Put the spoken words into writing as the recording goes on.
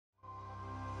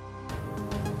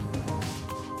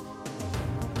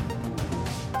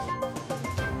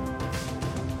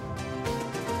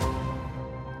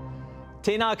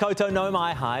Tēnā koutou no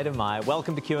mai, haere mai.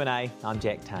 Welcome to Q&A. I'm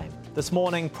Jack Tame. This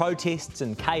morning, protests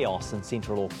and chaos in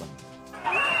central Auckland.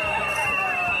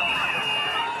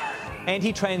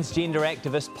 Anti-transgender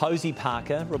activist Posy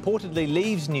Parker reportedly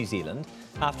leaves New Zealand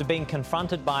after being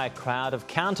confronted by a crowd of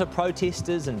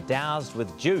counter-protesters and doused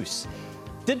with juice.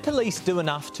 Did police do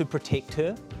enough to protect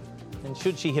her? And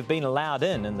should she have been allowed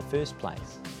in the first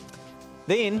place?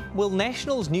 Then, will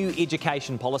National's new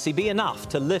education policy be enough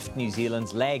to lift New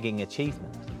Zealand's lagging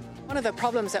achievement? One of the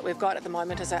problems that we've got at the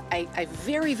moment is a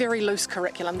very, very loose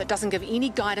curriculum that doesn't give any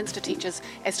guidance to teachers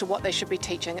as to what they should be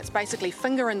teaching. It's basically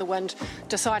finger in the wind,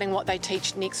 deciding what they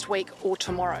teach next week or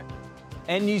tomorrow.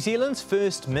 And New Zealand's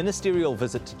first ministerial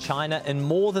visit to China in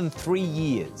more than 3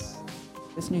 years.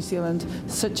 As New Zealand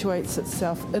situates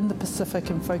itself in the Pacific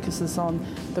and focuses on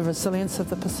the resilience of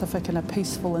the Pacific in a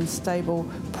peaceful and stable,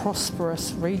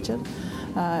 prosperous region.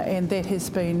 And that has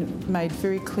been made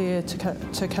very clear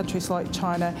to countries like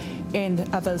China and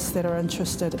others that are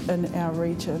interested in our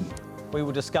region. We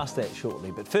will discuss that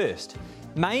shortly, but first,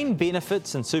 main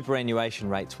benefits and superannuation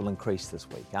rates will increase this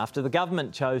week after the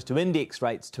government chose to index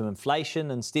rates to inflation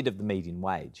instead of the median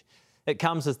wage. It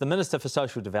comes as the Minister for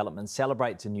Social Development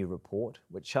celebrates a new report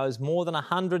which shows more than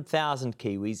 100,000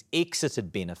 Kiwis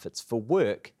exited benefits for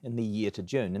work in the year to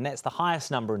June, and that's the highest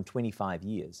number in 25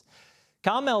 years.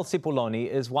 Carmel Sepuloni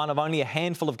is one of only a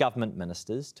handful of government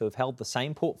ministers to have held the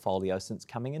same portfolio since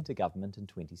coming into government in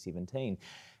 2017.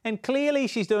 And clearly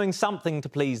she's doing something to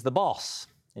please the boss.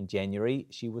 In January,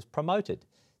 she was promoted,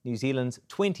 New Zealand's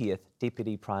 20th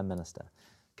Deputy Prime Minister.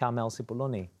 Carmel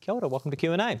Sepuloni, kia ora, welcome to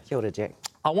Q&A. Kia ora, Jack.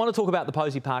 I want to talk about the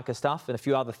Posy Parker stuff and a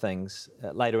few other things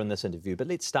later in this interview, but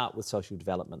let's start with social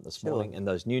development this morning and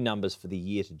those new numbers for the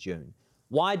year to June.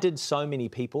 Why did so many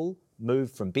people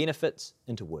move from benefits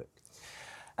into work?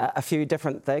 A few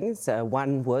different things.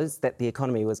 One was that the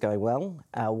economy was going well.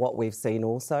 What we've seen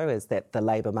also is that the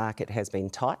labour market has been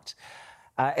tight.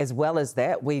 As well as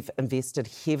that, we've invested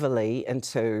heavily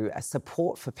into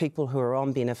support for people who are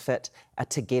on benefit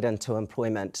to get into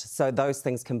employment. So those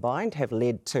things combined have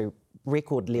led to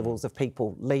record levels of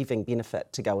people leaving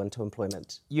benefit to go into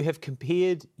employment. You have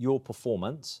compared your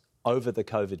performance over the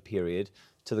COVID period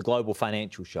to the global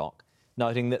financial shock,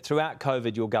 noting that throughout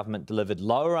COVID, your government delivered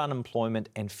lower unemployment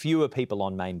and fewer people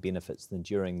on main benefits than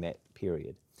during that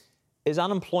period. Is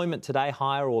unemployment today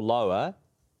higher or lower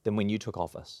than when you took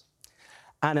office?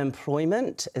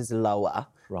 Unemployment is lower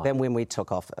than when we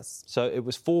took office. So it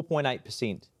was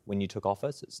 4.8% when you took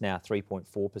office. It's now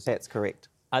 3.4%. That's correct.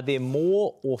 Are there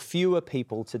more or fewer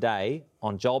people today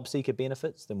on job seeker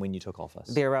benefits than when you took office?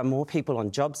 There are more people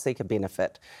on job seeker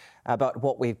benefit, but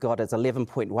what we've got is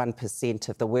 11.1%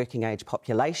 of the working age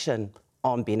population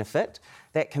on benefit.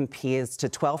 That compares to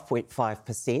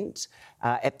 12.5%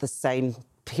 at the same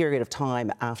period of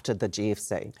time after the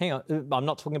GFC. Hang on, I'm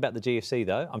not talking about the GFC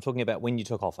though, I'm talking about when you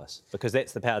took office, because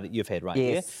that's the power that you've had right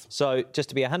here. So just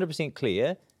to be 100%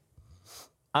 clear,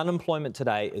 unemployment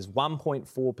today is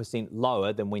 1.4%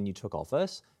 lower than when you took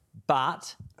office,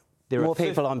 but there more are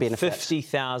people on benefit.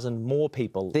 50,000 more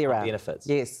people on benefits.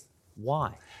 Yes.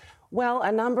 Why? Well,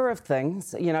 a number of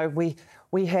things. You know,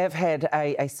 we have had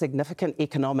a significant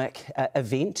economic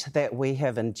event that we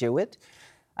have endured.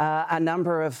 A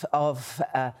number of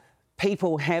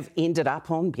people have ended up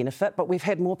on benefit, but we've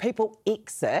had more people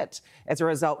exit as a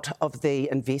result of the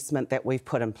investment that we've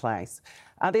put in place.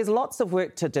 There's lots of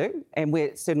work to do, and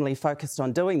we're certainly focused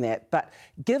on doing that. But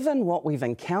given what we've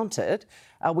encountered,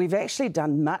 we've actually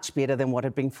done much better than what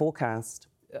had been forecast.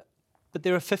 But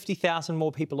there are 50,000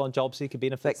 more people on job seeker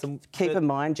benefits keep in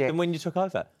mind, Jack, than when you took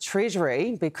over.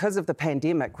 Treasury, because of the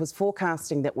pandemic, was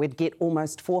forecasting that we'd get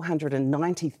almost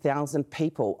 490,000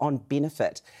 people on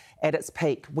benefit at its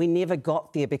peak. We never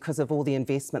got there because of all the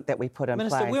investment that we put in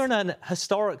place. Minister, we're in a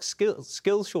historic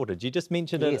skills shortage. You just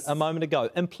mentioned it a moment ago.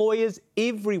 Employers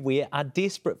everywhere are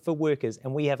desperate for workers,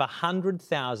 and we have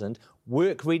 100,000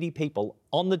 work-ready people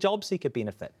on the job seeker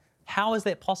benefit. How is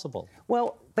that possible?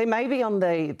 Well, they may be on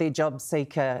the job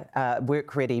seeker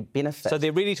work-ready benefit. So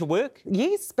they're ready to work?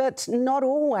 Yes, but not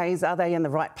always are they in the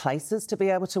right places to be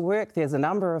able to work. There's a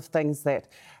number of things that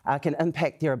can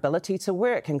impact their ability to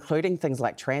work, including things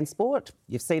like transport.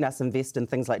 You've seen us invest in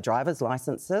things like driver's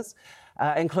licences,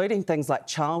 including things like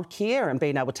childcare and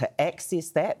being able to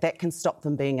access that. That can stop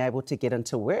them being able to get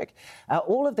into work.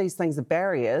 All of these things are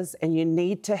barriers, and you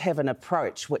need to have an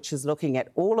approach which is looking at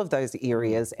all of those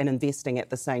areas and investing at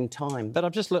the same time. But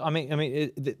I'm just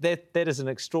that is an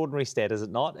extraordinary stat, is it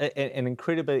not? And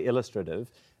incredibly illustrative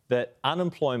that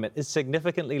unemployment is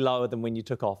significantly lower than when you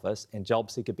took office and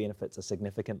job seeker benefits are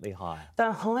significantly higher.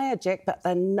 They're higher, Jack, but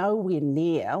they're nowhere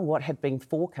near what had been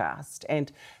forecast.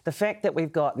 And the fact that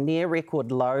we've got near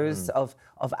record lows of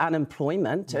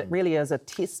unemployment, it really is a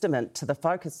testament to the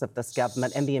focus of this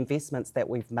government and the investments that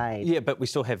we've made. Yeah, but we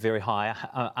still have very high,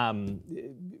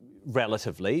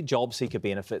 relatively, job seeker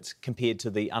benefits compared to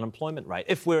the unemployment rate,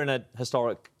 if we're in a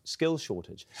historic skills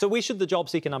shortage. So where should the job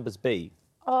seeker numbers be?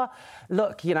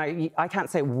 Look, I can't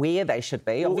say where they should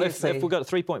be. Well, obviously, if we've got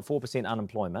 3.4%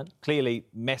 unemployment, clearly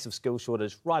massive skills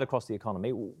shortage right across the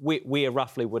economy, where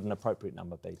roughly would an appropriate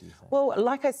number be, do you think? Well,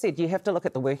 like I said, you have to look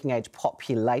at the working age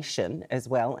population as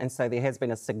well. And so there has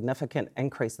been a significant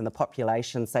increase in the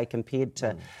population, say, compared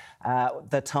to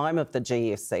the time of the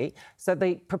GFC. So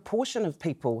the proportion of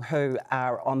people who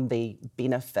are on the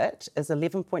benefit is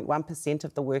 11.1%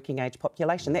 of the working age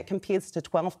population. That compares to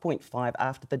 12.5%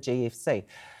 after the GFC.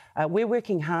 We're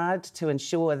working hard to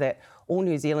ensure that all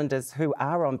New Zealanders who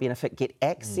are on benefit get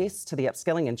access to the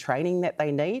upskilling and training that they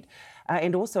need.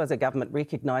 And also, as a government,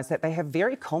 recognise that they have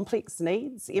very complex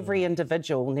needs. Every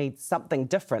individual needs something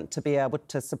different to be able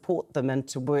to support them and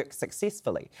to work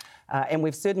successfully. And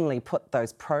we've certainly put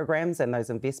those programs and those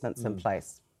investments in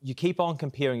place. You keep on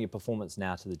comparing your performance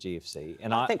now to the GFC.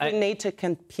 And I think we need to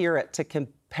compare it to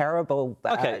comparable,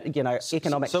 economic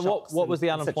So shocks what was the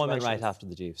unemployment situations. rate after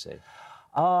the GFC?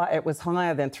 It was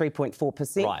higher than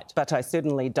 3.4%, right. But I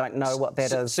certainly don't know what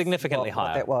that is. Significantly higher.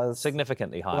 What that was.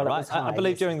 Significantly higher, Well, it right? was high, I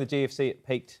believe yes. during the GFC it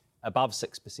peaked above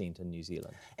 6% in New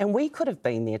Zealand. And we could have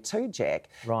been there too, Jack.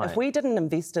 Right. If we didn't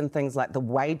invest in things like the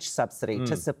wage subsidy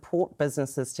to support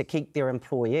businesses to keep their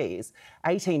employees,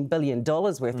 $18 billion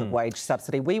worth of wage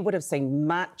subsidy, we would have seen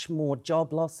much more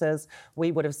job losses.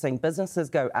 We would have seen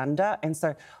businesses go under. And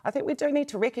so I think we do need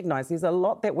to recognise there's a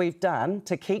lot that we've done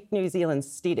to keep New Zealand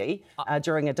steady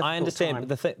during a difficult time. I understand,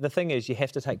 but the thing is you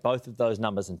have to take both of those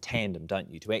numbers in tandem, don't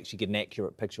you, to actually get an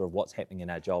accurate picture of what's happening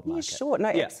in our job market. Yeah, sure. No,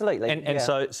 absolutely. And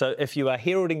so if you are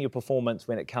heralding your performance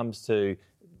when it comes to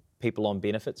people on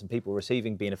benefits and people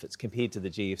receiving benefits compared to the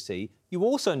GFC, you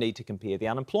also need to compare the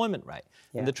unemployment rate.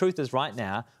 Yeah. And the truth is right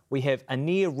now we have a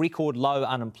near record low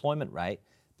unemployment rate,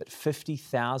 but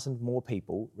 50,000 more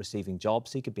people receiving job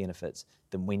seeker benefits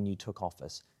than when you took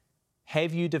office.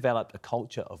 Have you developed a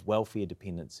culture of welfare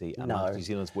dependency amongst New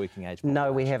Zealand's working age population?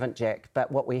 No, we haven't, Jack.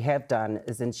 But what we have done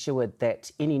is ensured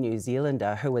that any New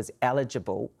Zealander who is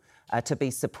eligible to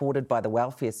be supported by the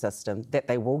welfare system, that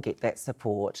they will get that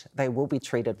support, they will be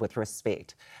treated with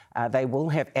respect, they will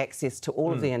have access to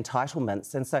all of the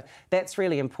entitlements. And so that's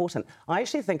really important. I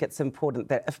actually think it's important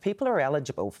that if people are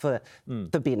eligible for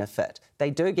the benefit, they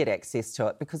do get access to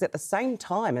it, because at the same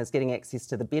time as getting access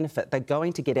to the benefit, they're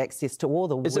going to get access to all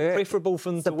the Is it preferable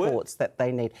for them supports to work? that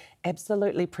they need.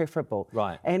 Absolutely preferable.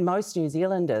 Right. And most New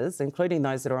Zealanders, including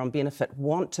those that are on benefit,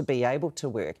 want to be able to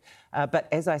work. But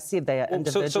as I said, they are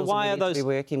individuals so why and we need to be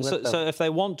working with them. So if they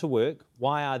want to work,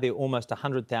 why are there almost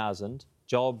 100,000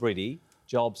 job-ready,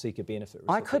 job seeker benefit recipients?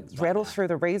 I could rattle through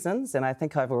the reasons, and I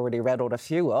think I've already rattled a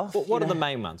few off. What are the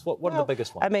main ones? What are the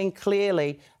biggest ones? I mean,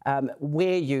 clearly,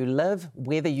 where you live,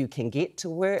 whether you can get to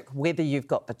work, whether you've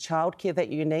got the childcare that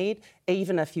you need,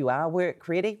 even if you are work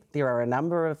ready. There are a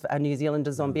number of New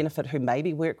Zealanders on benefit who may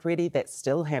be work ready that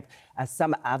still have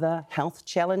some other health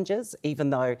challenges, even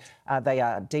though they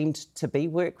are deemed to be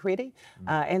work ready.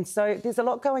 And so there's a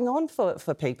lot going on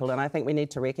for people, and I think we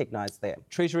need to recognise that.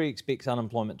 Treasury expects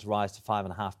unemployment to rise to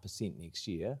 5.5% next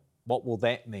year. What will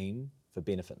that mean for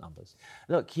benefit numbers?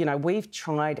 Look, we've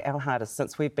tried our hardest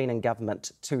since we've been in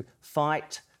government to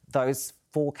fight those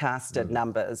forecasted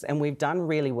numbers, and we've done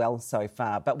really well so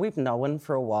far, but we've known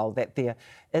for a while that there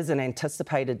is an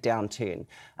anticipated downturn.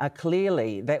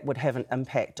 Clearly, that would have an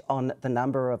impact on the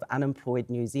number of unemployed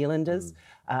New Zealanders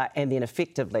and then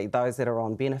effectively those that are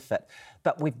on benefit.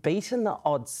 But we've beaten the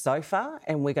odds so far,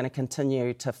 and we're going to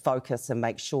continue to focus and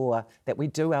make sure that we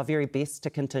do our very best to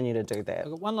continue to do that.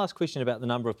 I've got one last question about the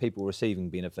number of people receiving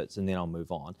benefits, and then I'll move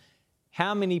on.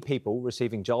 How many people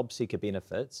receiving job seeker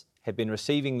benefits have been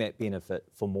receiving that benefit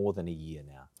for more than a year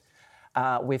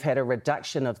now? We've had a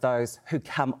reduction of those who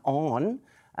come on,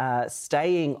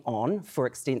 staying on for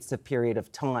extensive period of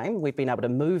time. We've been able to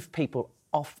move people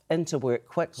off into work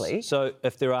quickly. So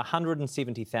if there are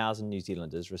 170,000 New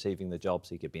Zealanders receiving the job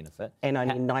seeker benefit... And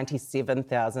only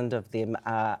 97,000 of them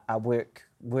are work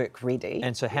work ready.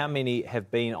 And so how many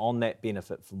have been on that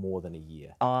benefit for more than a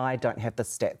year? I don't have the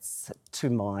stats to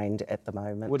mind at the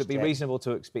moment. Would it be Jack. reasonable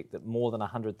to expect that more than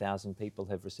 100,000 people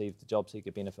have received the job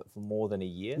seeker benefit for more than a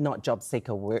year? Not job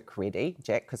seeker work ready,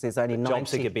 Jack, because there's only job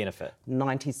seeker benefit.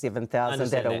 97,000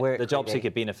 that are work The job ready.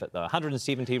 seeker benefit, though.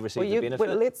 170 received the benefit.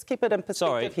 Well, let's keep it in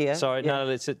perspective here. No,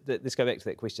 let's go back to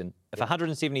that question. If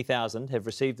 170,000 have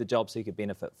received the job seeker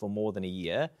benefit for more than a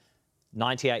year,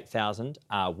 98,000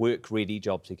 are work-ready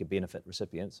job seeker benefit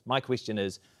recipients. My question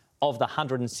is, of the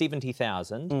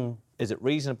 170,000, is it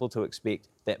reasonable to expect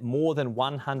that more than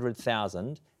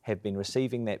 100,000 have been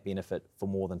receiving that benefit for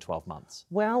more than 12 months?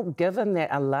 Well, given that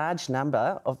a large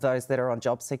number of those that are on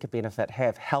job seeker benefit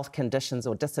have health conditions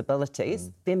or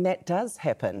disabilities, then that does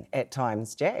happen at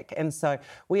times, Jack. And so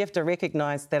we have to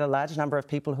recognise that a large number of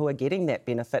people who are getting that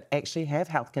benefit actually have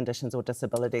health conditions or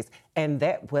disabilities, and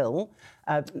that will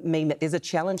mean that there's a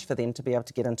challenge for them to be able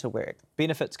to get into work.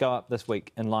 Benefits go up this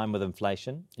week in line with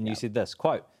inflation, and you said this,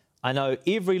 quote, "I know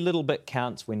every little bit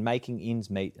counts when making ends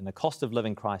meet. In a cost of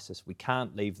living crisis, we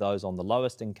can't leave those on the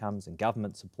lowest incomes and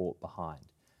government support behind."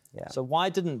 Yeah. So why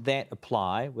didn't that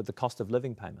apply with the cost of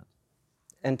living payment?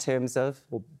 In terms of?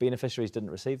 Well, beneficiaries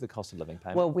didn't receive the cost of living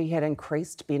payment. Well, we had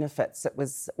increased benefits. It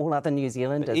was all other New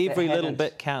Zealanders. But every that little hadn't.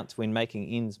 bit counts when making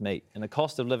ends meet. In a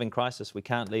cost of living crisis, we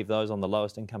can't leave those on the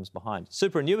lowest incomes behind.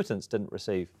 Superannuitants didn't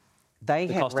receive the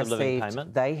cost of living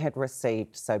payment. They had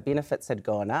received, so benefits had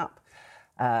gone up.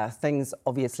 Things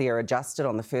obviously are adjusted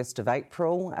on the 1st of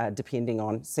April, depending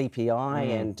on CPI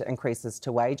and increases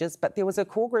to wages. But there was a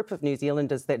core group of New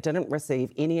Zealanders that didn't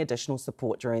receive any additional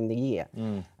support during the year.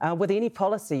 With any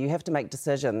policy, you have to make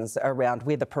decisions around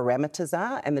where the parameters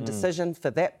are, and the decision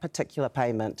for that particular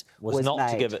payment was not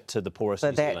made to give it to the poorest for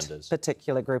New that Zealanders.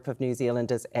 particular group of New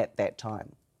Zealanders at that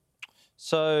time.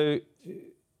 So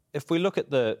if we look at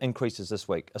the increases this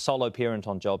week, a solo parent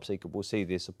on JobSeeker will see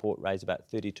their support raise about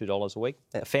 $32 a week.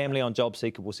 A family on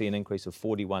JobSeeker will see an increase of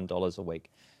 $41 a week.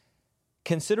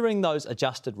 Considering those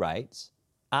adjusted rates,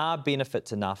 are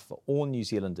benefits enough for all New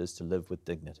Zealanders to live with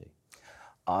dignity?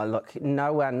 Oh, look,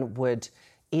 no one would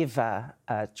ever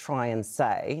try and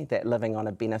say that living on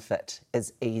a benefit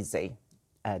is easy,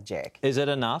 Jack. Is it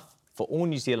enough for all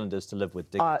New Zealanders to live with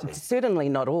dignity? Certainly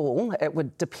not all. It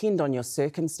would depend on your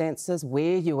circumstances,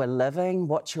 where you are living,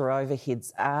 what your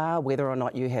overheads are, whether or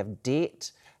not you have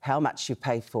debt, how much you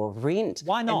pay for rent.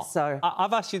 Why not? And so,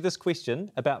 I've asked you this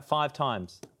question about 5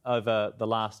 times over the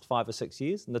last 5 or 6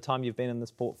 years, in the time you've been in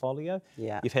this portfolio.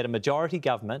 Yeah. You've had a majority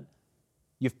government.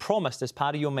 You've promised, as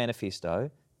part of your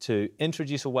manifesto, to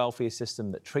introduce a welfare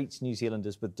system that treats New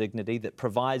Zealanders with dignity, that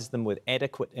provides them with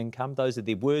adequate income. Those are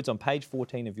the words on page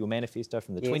 14 of your manifesto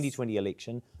from the 2020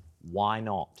 election. Why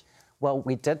not? Well,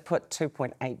 we did put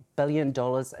 $2.8 billion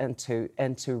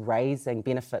into raising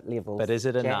benefit levels. But is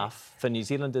it Jack. enough for New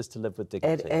Zealanders to live with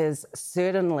dignity? It is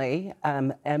certainly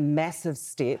a massive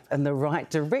step in the right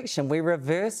direction. We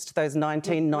reversed those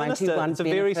 1991 Minister, it's a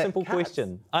very simple cuts.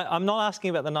 question. I'm not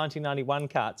asking about the 1991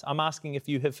 cuts. I'm asking if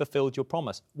you have fulfilled your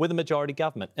promise with a majority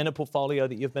government in a portfolio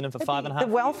that you've been in for 5.5 years. The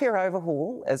welfare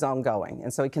overhaul is ongoing,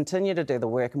 and so we continue to do the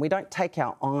work, and we don't take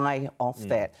our eye off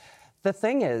that. The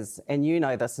thing is, and you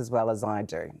know this as well as I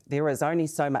do, there is only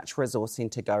so much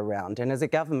resourcing to go around, and as a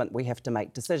government we have to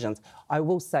make decisions. I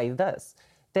will say this,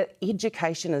 that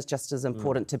education is just as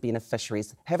important to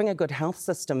beneficiaries. Having a good health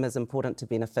system is important to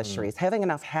beneficiaries. Having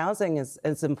enough housing is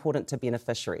important to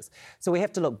beneficiaries. So we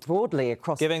have to look broadly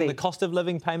across Giving the cost of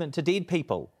living payment to dead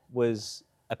people was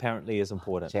apparently as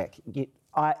important. Jack,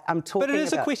 I'm talking about... But it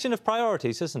is a question of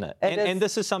priorities, isn't it? And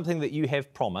this is something that you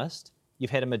have promised. You've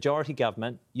had a majority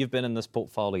government. You've been in this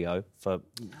portfolio for...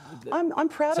 I'm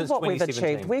proud of what we've achieved.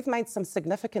 2017. We've made some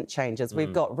significant changes.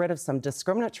 We've got rid of some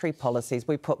discriminatory policies.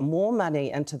 We've put more money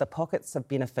into the pockets of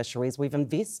beneficiaries. We've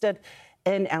invested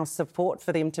in our support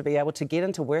for them to be able to get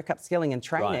into work upskilling and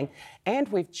training. Right. And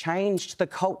we've changed the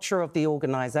culture of the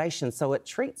organisation so it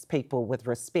treats people with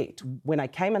respect. When I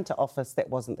came into office, that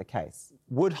wasn't the case.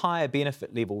 Would higher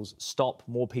benefit levels stop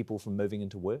more people from moving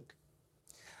into work?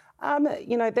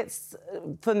 That's,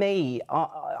 for me,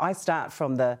 I start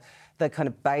from the kind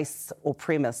of base or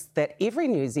premise that every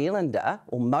New Zealander,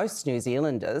 or most New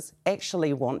Zealanders,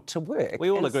 actually want to work. We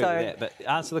all agree with that, but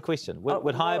answer the question.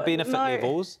 Would higher benefit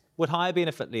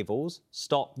levels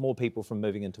stop more people from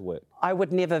moving into work? I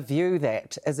would never view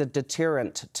that as a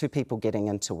deterrent to people getting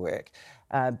into work.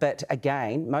 But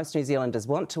again, most New Zealanders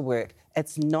want to work.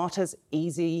 It's not as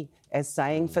easy as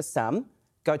saying for some,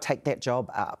 go take that job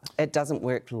up. It doesn't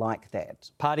work like that.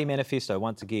 Party manifesto,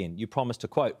 once again, you promised to,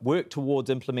 quote, work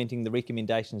towards implementing the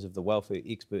recommendations of the Welfare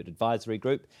Expert Advisory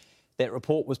Group. That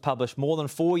report was published more than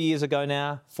 4 years ago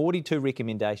now, 42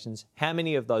 recommendations. How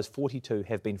many of those 42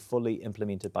 have been fully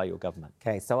implemented by your government?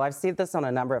 Okay, so I've said this on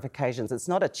a number of occasions. It's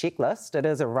not a checklist, it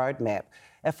is a roadmap.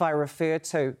 If I refer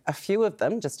to a few of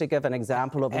them, just to give an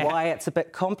example of why it's a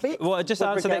bit complex. Well, just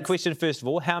answer that question first of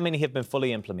all. How many have been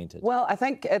fully implemented? Well, I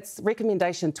think it's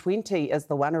recommendation 20 is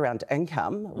the one around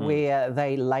income, where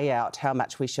they lay out how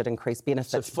much we should increase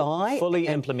benefits by. Fully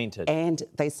implemented. And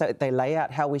they lay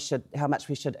out how much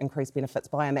we should increase benefits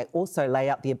by, and they also lay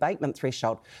out the abatement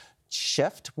threshold.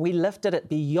 Shift. We lifted it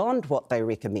beyond what they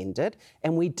recommended,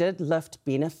 and we did lift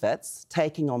benefits,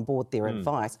 taking on board their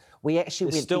advice. We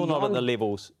actually went still beyond, not at the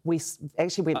levels. We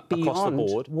actually went beyond the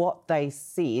board. what they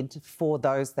said for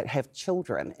those that have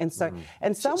children, and so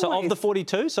in some ways. So of the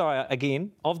 42,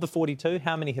 of the 42,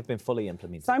 how many have been fully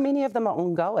implemented? So many of them are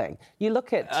ongoing. You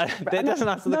look at that doesn't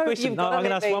answer the question. No, I'm going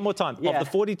to ask one more time. Yeah. Of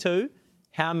the 42,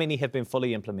 how many have been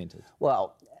fully implemented?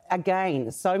 Well, again,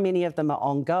 so many of them are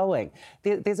ongoing.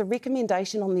 There's a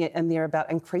recommendation in there about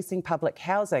increasing public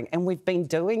housing, and we've been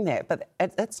doing that, but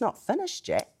it's not finished,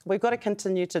 Jack. We've got to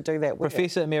continue to do that work.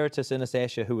 Professor Emeritus Ines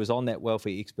Asher, who was on that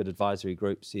Welfare Expert Advisory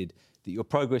Group, said that your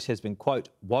progress has been, quote,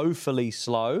 woefully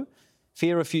slow.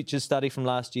 Fairer Futures study from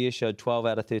last year showed 12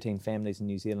 out of 13 families in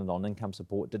New Zealand on income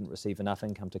support didn't receive enough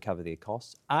income to cover their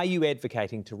costs. Are you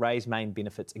advocating to raise main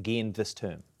benefits again this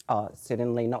term? Oh,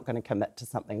 certainly not going to commit to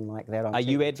something like that. Are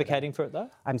you advocating for it, though?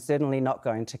 I'm certainly not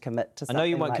going to commit to something like that. I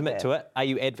know you won't commit to it. Are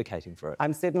you advocating for it?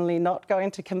 I'm certainly not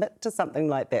going to commit to something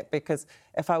like that, because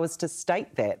if I was to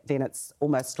state that, then it's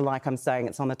almost like I'm saying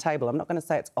it's on the table. I'm not going to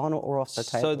say it's on or off the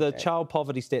table. So the child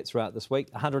poverty stats are out this week.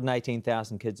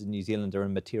 118,000 kids in New Zealand are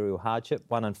in material hardship.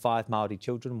 1 in 5 Māori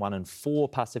children, 1 in 4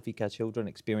 Pasifika children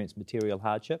experience material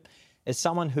hardship. As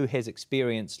someone who has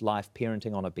experienced life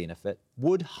parenting on a benefit,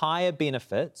 would higher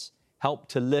benefits help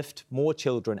to lift more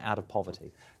children out of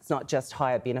poverty? It's not just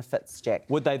higher benefits, Jack.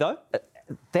 Would they, though?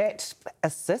 That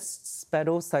assists, but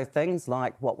also things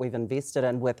like what we've invested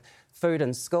in with food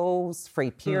in schools,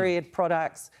 free period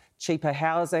products, cheaper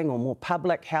housing or more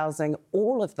public housing,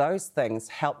 all of those things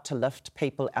help to lift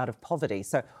people out of poverty.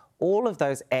 So all of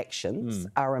those actions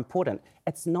are important.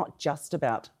 It's not just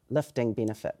about lifting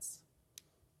benefits.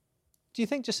 Do you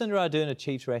think Jacinda Ardern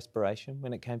achieved her aspiration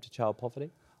when it came to child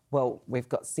poverty? Well, we've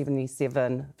got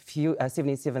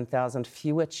 77,000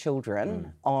 fewer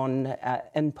children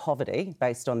in poverty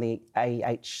based on the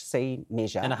AHC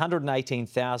measure. And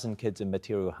 118,000 kids in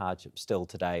material hardship still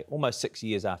today, almost 6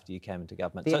 years after you came into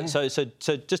government. Yeah. So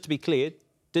just to be clear,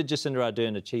 did Jacinda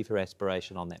Ardern achieve her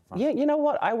aspiration on that front? Yeah, you know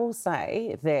what? I will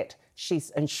say that she's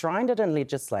enshrined it in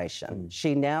legislation.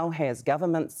 She now has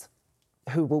governments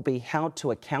who will be held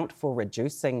to account for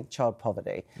reducing child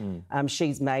poverty.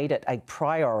 She's made it a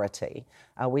priority.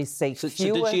 We see fewer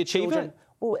so did she achieve children. it?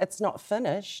 Well, it's not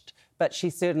finished, but she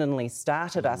certainly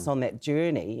started us on that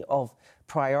journey of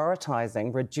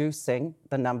prioritising reducing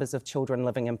the numbers of children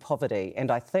living in poverty.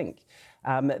 And I think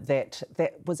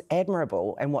that was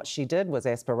admirable, and what she did was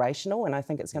aspirational, and I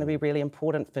think it's going to be really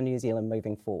important for New Zealand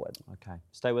moving forward. OK.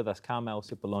 Stay with us. Carmel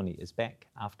Sepuloni is back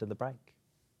after the break.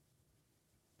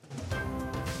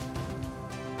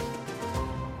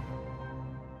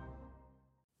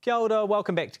 Kia ora,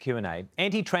 welcome back to Q&A.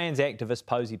 Anti-trans activist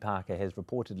Posey Parker has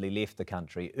reportedly left the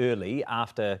country early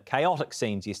after chaotic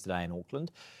scenes yesterday in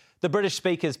Auckland. The British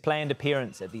speaker's planned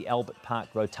appearance at the Albert Park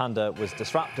Rotunda was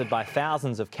disrupted by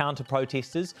thousands of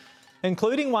counter-protesters,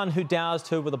 including one who doused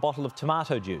her with a bottle of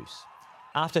tomato juice.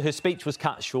 After her speech was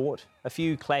cut short, a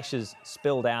few clashes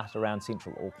spilled out around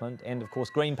central Auckland, and of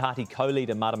course Green Party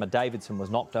co-leader Marama Davidson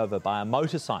was knocked over by a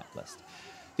motorcyclist.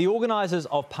 The organisers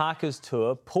of Parker's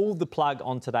tour pulled the plug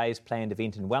on today's planned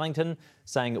event in Wellington,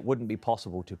 saying it wouldn't be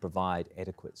possible to provide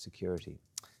adequate security.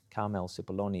 Carmel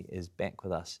Sepuloni is back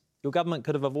with us. Your government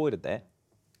could have avoided that.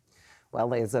 Well,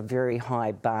 there's a very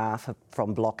high bar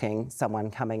from blocking someone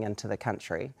coming into the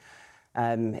country.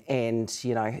 And,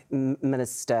 you know,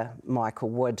 Minister Michael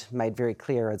Wood made very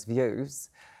clear his views,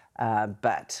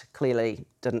 but clearly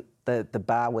the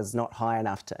bar was not high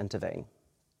enough to intervene.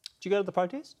 Did you go to the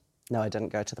protest? No, I didn't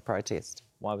go to the protest.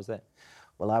 Why was that?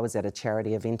 Well, I was at a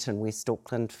charity event in West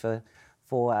Auckland for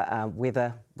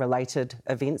weather-related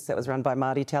events that was run by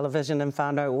Māori Television and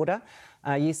Whānau Ora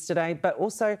yesterday. But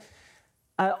also,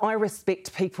 I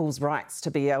respect people's rights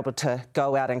to be able to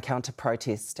go out and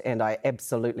counter-protest, and I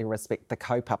absolutely respect the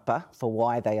kaupapa for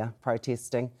why they are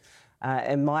protesting.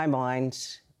 In my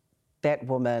mind, that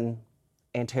woman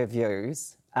and her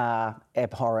views are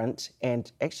abhorrent and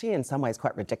actually in some ways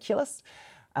quite ridiculous.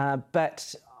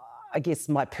 But I guess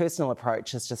my personal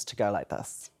approach is just to go like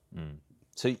this.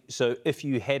 So if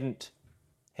you hadn't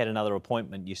had another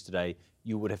appointment yesterday,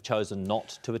 you would have chosen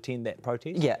not to attend that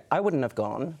protest? Yeah, I wouldn't have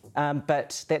gone,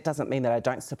 but that doesn't mean that I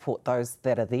don't support those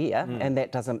that are there, and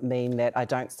that doesn't mean that I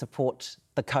don't support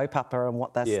the kaupapa and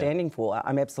what they're standing for.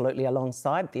 I'm absolutely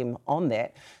alongside them on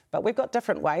that, but we've got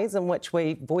different ways in which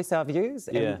we voice our views,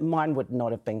 and mine would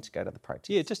not have been to go to the protest.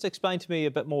 Yeah, just explain to me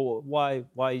a bit more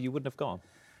why you wouldn't have gone.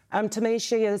 To me,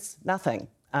 she is nothing.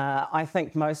 I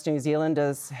think most New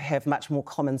Zealanders have much more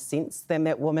common sense than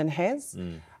that woman has.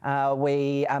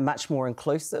 We are much more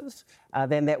inclusive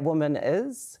than that woman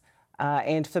is.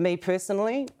 And for me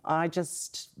personally, I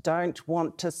just don't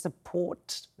want to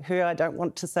support her. I don't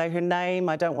want to say her name.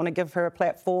 I don't want to give her a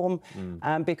platform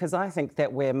because I think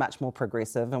that we're much more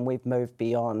progressive and we've moved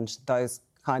beyond those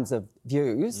kinds of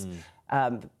views,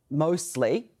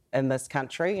 mostly in this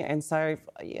country. And so,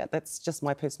 yeah, that's just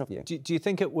my personal view. Do you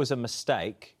think it was a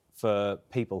mistake for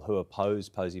people who oppose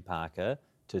Posie Parker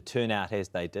to turn out as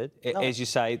they did? No. As you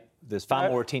say, there's far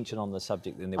more attention on the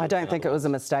subject than there would I don't think it was a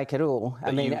mistake at all. But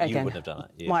I mean, you wouldn't have done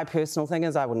it. Yeah. My personal thing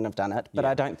is I wouldn't have done it, but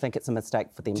I don't think it's a mistake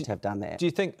for them to have done that. Do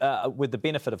you think, with the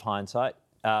benefit of hindsight,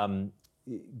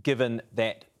 given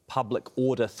that public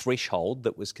order threshold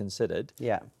that was considered,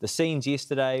 the scenes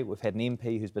yesterday, we've had an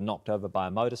MP who's been knocked over by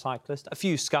a motorcyclist, a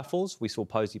few scuffles, we saw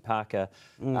Posie Parker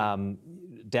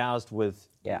doused with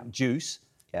juice.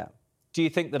 Yeah. Do you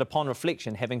think that upon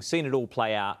reflection, having seen it all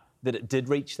play out, that it did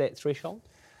reach that threshold?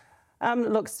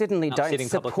 Look, certainly don't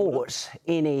support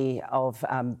any of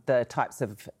the types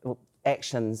of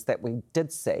actions that we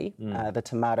did see, the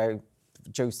tomato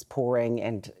juice pouring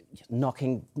and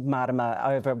knocking Marama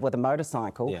over with a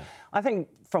motorcycle. Yeah. I think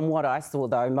from what I saw,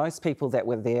 though, most people that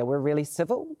were there were really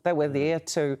civil. They were there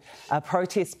to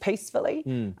protest peacefully.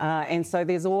 And so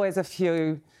there's always a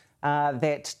few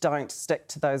that don't stick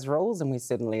to those rules, and we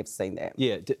certainly have seen that.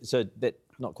 Yeah, so that,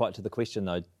 not quite to the question,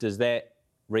 though. Does that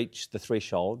reach the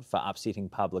threshold for upsetting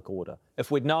public order?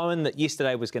 If we'd known that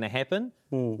yesterday was going to happen,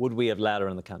 would we have allowed her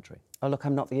in the country? Oh, look,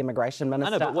 I'm not the immigration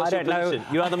minister. I know, but what's your position?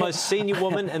 You are the most senior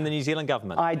woman in the New Zealand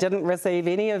government. I didn't receive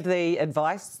any of the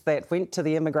advice that went to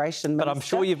the immigration minister. But I'm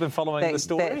sure you've been following the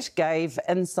story. That gave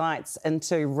insights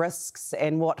into risks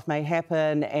and what may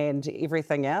happen and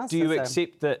everything else. Do you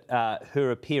accept that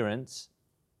her appearance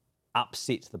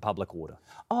upset the public order?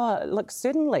 Oh, look,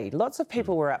 certainly. Lots of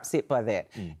people were upset by that.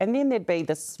 And then there'd be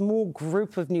this small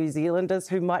group of New Zealanders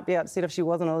who might be upset if she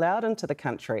wasn't allowed into the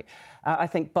country. I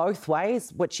think both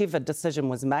ways, whichever decision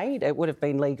was made, it would have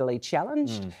been legally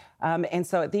challenged. And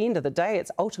so at the end of the day,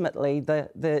 it's ultimately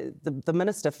the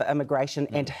Minister for Immigration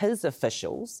and his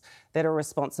officials that are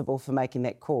responsible for making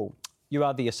that call. You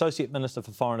are the Associate Minister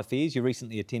for Foreign Affairs. You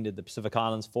recently attended the Pacific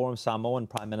Islands Forum. Samoan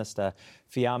Prime Minister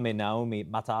Fiame Naomi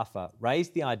Mataafa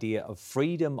raised the idea of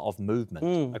freedom of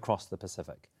movement across the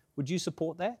Pacific. Would you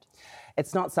support that?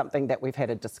 It's not something that we've had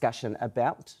a discussion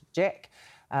about, Jack.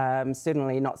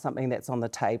 Certainly not something that's on the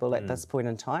table at this point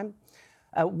in time.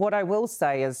 What I will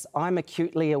say is I'm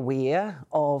acutely aware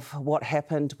of what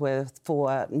happened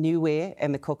for Niue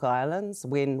and the Cook Islands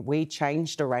when we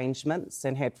changed arrangements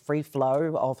and had free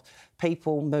flow of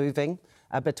people moving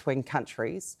between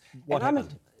countries. What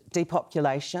happened?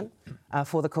 Depopulation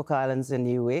for the Cook Islands and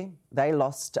Niue. They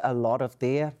lost a lot of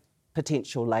their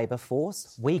potential labour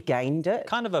force. We gained it.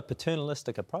 Kind of a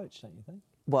paternalistic approach, don't you think?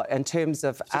 What, in terms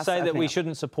of to say that we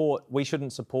shouldn't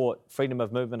support freedom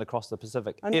of movement across the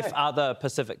Pacific if other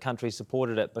Pacific countries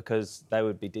supported it because they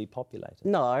would be depopulated?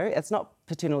 No, it's not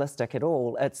paternalistic at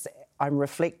all. I'm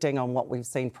reflecting on what we've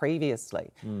seen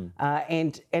previously.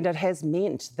 And it has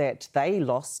meant that they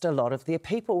lost a lot of their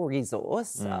people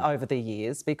resource over the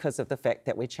years because of the fact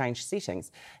that we changed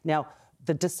settings. Now,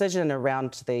 the decision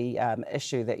around the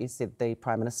issue that you said the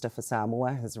Prime Minister for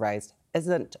Samoa has raised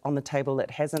isn't on the table.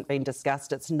 It hasn't been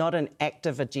discussed. It's not an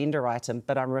active agenda item,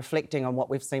 but I'm reflecting on what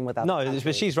we've seen with other countries.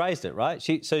 But she's raised it, right?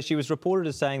 So she was reported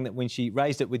as saying that when she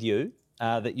raised it with you,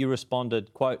 that you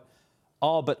responded, quote,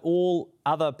 "Oh, but all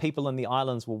other people in the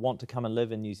islands will want to come and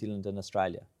live in New Zealand and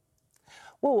Australia."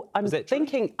 Well, I'm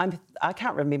thinking, I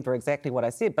can't remember exactly what I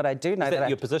said, but I do know that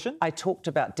your position? I talked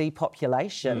about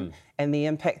depopulation and the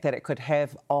impact that it could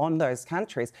have on those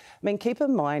countries. I mean, keep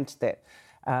in mind that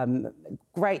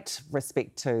great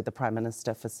respect to the Prime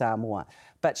Minister for Samoa,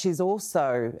 but she's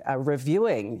also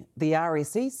reviewing the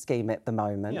RSE scheme at the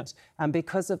moment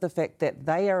because of the fact that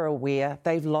they are aware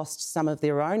they've lost some of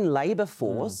their own labour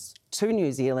force to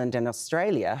New Zealand and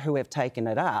Australia who have taken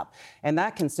it up, and they're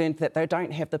concerned that they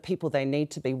don't have the people they need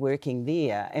to be working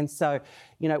there. And so,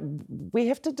 you know, we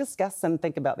have to discuss and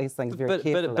think about these things very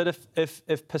carefully. But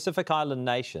if Pacific Island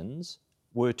nations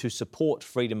were to support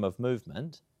freedom of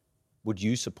movement, Would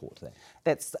you support that?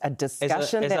 That's a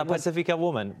discussion. As a Pacifica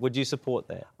woman, would you support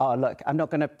that? Oh, look, I'm not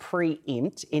going to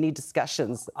preempt any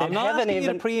discussions. I'm not asking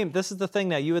you to preempt. This is the thing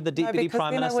now. You are the Deputy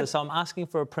Prime Minister, so I'm asking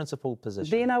for a principled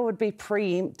position. Then I would be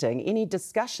preempting any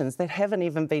discussions that haven't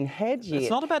even been had yet.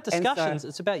 It's not about discussions,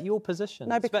 it's about your position.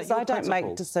 No, because I don't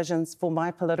make decisions for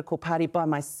my political party by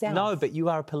myself. No, but you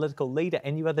are a political leader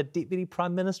and you are the Deputy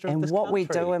Prime Minister of this country. And what we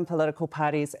do in political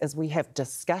parties is we have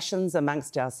discussions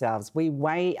amongst ourselves. We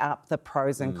weigh up the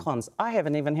pros and cons. I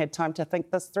haven't even had time to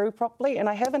think this through properly, and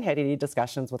I haven't had any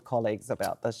discussions with colleagues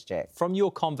about this, Jack. From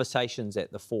your conversations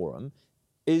at the forum,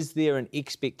 is there an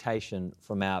expectation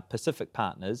from our Pacific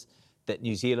partners that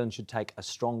New Zealand should take a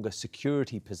stronger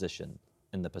security position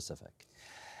in the Pacific?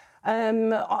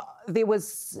 There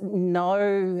was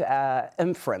no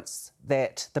inference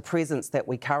that the presence that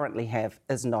we currently have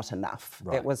is not enough.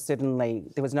 Right.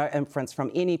 There was no inference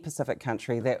from any Pacific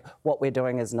country that what we're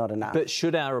doing is not enough. But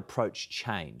should our approach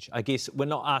change? I guess we're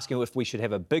not asking if we should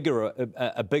have a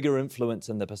bigger influence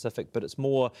in the Pacific, but it's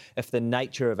more if the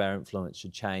nature of our influence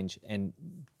should change and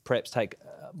perhaps take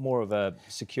more of a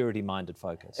security-minded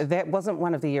focus. That wasn't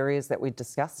one of the areas that we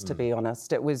discussed, to be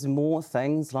honest. It was more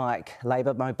things like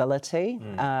labour mobility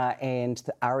and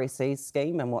the RSE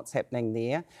scheme and what's happening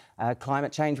there.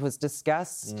 Climate change was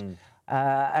discussed,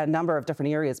 a number of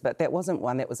different areas, but that wasn't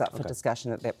one that was up for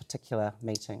discussion at that particular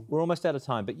meeting. We're almost out of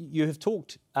time, but you have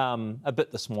talked a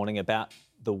bit this morning about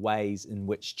the ways in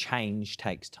which change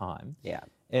takes time. Yeah.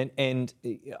 And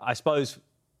I suppose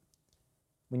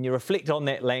when you reflect on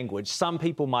that language, some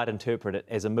people might interpret it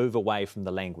as a move away from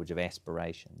the language of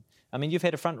aspiration. I mean, you've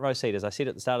had a front row seat. As I said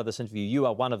at the start of this interview, you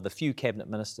are one of the few cabinet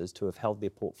ministers to have held their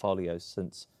portfolios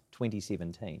since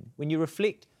 2017. When you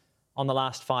reflect on the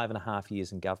last 5.5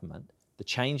 years in government, the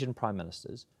change in prime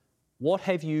ministers, what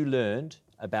have you learned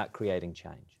about creating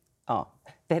change? Oh,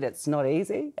 that it's not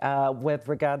easy with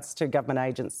regards to government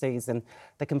agencies and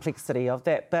the complexity of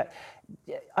that. But,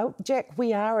 Jack,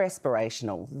 we are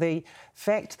aspirational. The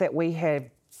fact that we have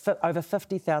over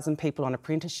 50,000 people on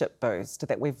apprenticeship boost,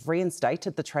 that we've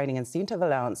reinstated the training incentive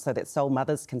allowance so that sole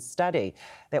mothers can study,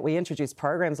 that we introduced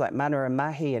programs like Mana and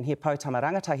Mahi and He Poutama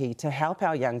Rangatahi to help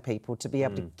our young people to be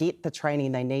able to get the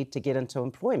training they need to get into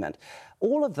employment.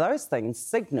 All of those things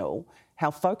signal how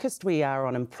focused we are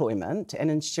on employment and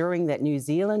ensuring that New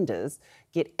Zealanders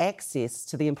get access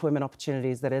to the employment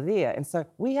opportunities that are there. And so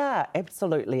we are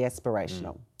absolutely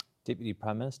aspirational. Deputy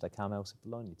Prime Minister Carmel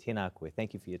Sepuloni, tēnā koe.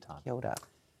 Thank you for your time. Kia ora.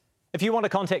 If you want to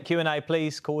contact Q&A,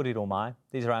 please call it or mai.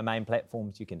 These are our main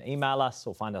platforms. You can email us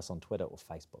or find us on Twitter or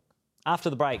Facebook. After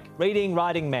the break, reading,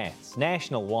 writing, maths.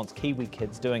 National wants Kiwi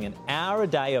kids doing an hour a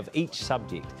day of each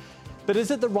subject. But is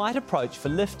it the right approach for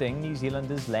lifting New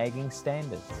Zealanders' lagging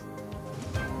standards?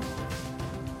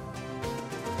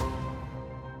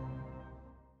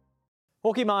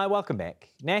 Hoki mai, welcome back.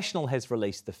 National has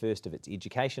released the first of its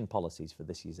education policies for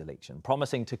this year's election,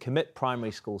 promising to commit primary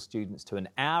school students to an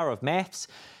hour of maths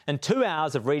and 2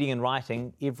 hours of reading and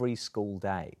writing every school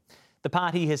day. The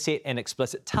party has set an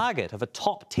explicit target of a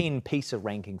top 10 PISA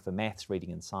ranking for maths,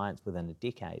 reading and science within a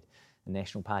decade. The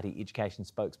National Party education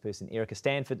spokesperson Erica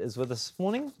Stanford is with us this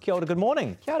morning. Kia ora, good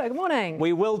morning. Kia ora, good morning.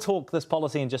 We will talk this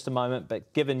policy in just a moment,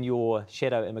 but given your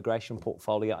shadow immigration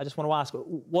portfolio, I just want to ask,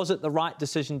 was it the right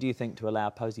decision, do you think, to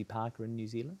allow Posey Parker in New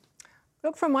Zealand?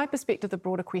 Look, from my perspective, the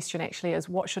broader question actually is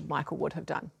what should Michael Wood have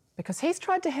done? Because he's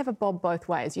tried to have a bob both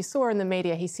ways. You saw in the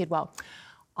media, he said, well,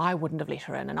 I wouldn't have let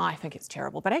her in and I think it's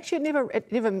terrible. But actually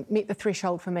it never met the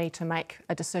threshold for me to make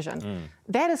a decision.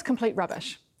 That is complete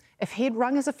rubbish. If he'd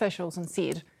rung his officials and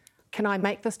said, can I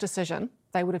make this decision?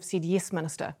 They would have said, yes,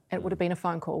 Minister. And it would have been a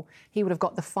phone call. He would have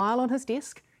got the file on his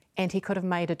desk and he could have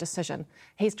made a decision.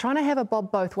 He's trying to have a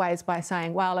bob both ways by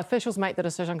saying, well, officials make the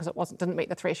decision because it didn't meet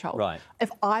the threshold. Right. If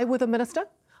I were the Minister,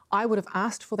 I would have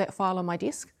asked for that file on my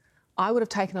desk. I would have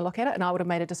taken a look at it and I would have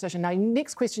made a decision. Now,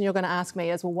 next question you're going to ask me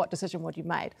is, well, what decision would you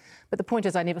made? But the point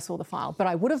is I never saw the file. But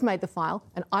I would have made the file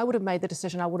and I would have made the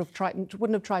decision. I wouldn't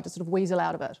have tried to sort of weasel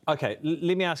out of it. OK,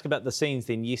 let me ask about the scenes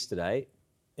then yesterday.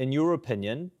 In your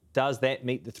opinion, does that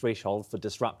meet the threshold for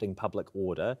disrupting public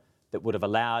order that would have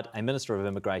allowed a Minister of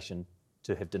Immigration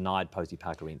to have denied Posey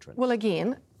Parker entrance? Well,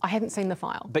 again, I hadn't seen the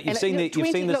file. But you've seen the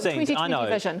scenes. I know.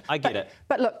 Vision. I get it.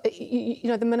 But look, you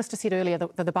know, the Minister said earlier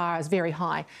that the bar is very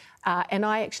high. And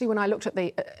I actually, when I looked at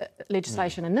the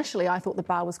legislation initially, I thought the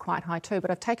bar was quite high too. But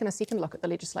I've taken a second look at the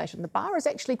legislation. The bar is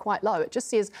actually quite low. It just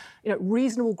says, you know,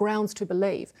 reasonable grounds to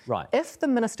believe. Right. If the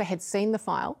Minister had seen the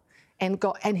file,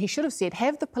 and he should have said,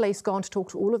 have the police gone to talk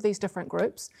to all of these different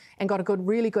groups and got a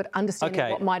really good understanding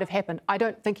of what might have happened. I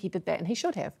don't think he did that, and he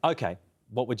should have. OK.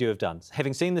 What would you have done?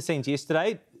 Having seen the scenes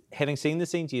yesterday, having seen the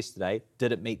scenes yesterday,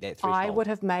 did it meet that threshold? I would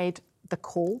have made the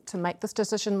call to make this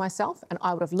decision myself, and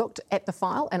I would have looked at the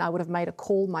file and I would have made a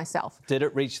call myself. Did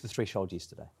it reach the threshold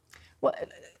yesterday? Well,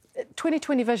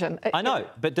 2020 vision. I know,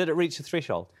 but did it reach the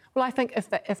threshold? Well, I think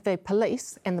if the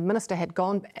police and the minister had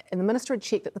gone, and the minister had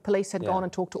checked that the police had gone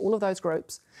and talked to all of those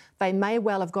groups, they may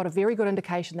well have got a very good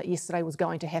indication that yesterday was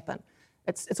going to happen.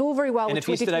 It's all very well. And with if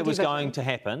yesterday was vision. going to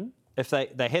happen, if they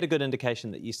had a good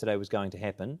indication that yesterday was going to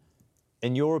happen,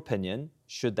 in your opinion,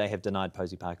 should they have denied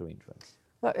Posey Parker entrance?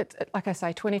 Well, like I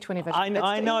say, 2020 vision.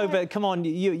 I know, but come on,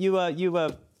 you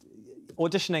were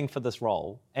auditioning for this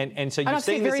role, and so you've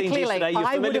seen the scenes yesterday. You're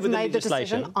familiar with the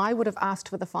legislation. I would have asked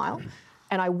for the file,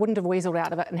 and I wouldn't have weaseled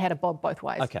out of it and had a bob both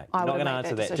ways. Okay, I'm not going to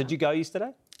answer that. Did you go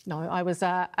yesterday? No, I was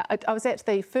at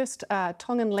the first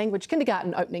Tongan language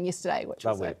kindergarten opening yesterday, which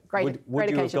was a great occasion. Would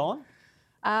you have gone?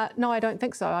 No, I don't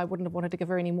think so. I wouldn't have wanted to give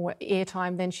her any more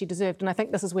airtime than she deserved. And I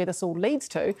think this is where this all leads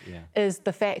to, is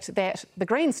the fact that the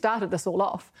Greens started this all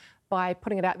off by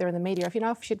putting it out there in the media.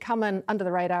 If she'd come in under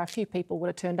the radar, a few people would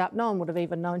have turned up. No one would have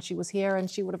even known she was here, and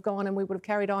she would have gone, and we would have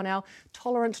carried on our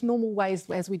tolerant, normal ways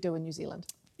as we do in New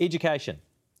Zealand. Education.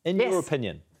 In your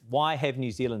opinion, why have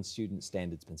New Zealand student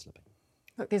standards been slipping?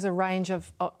 Look, there's a range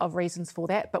of reasons for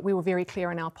that, but we were very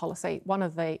clear in our policy.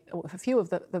 A few of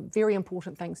the very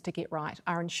important things to get right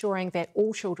are ensuring that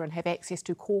all children have access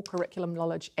to core curriculum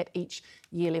knowledge at each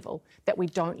year level, that we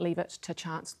don't leave it to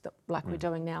chance like we're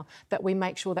doing now, that we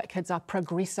make sure that kids are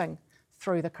progressing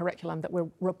through the curriculum, that we're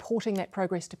reporting that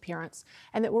progress to parents,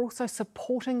 and that we're also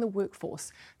supporting the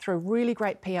workforce through really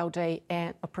great PLD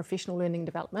and a professional learning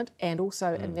development, and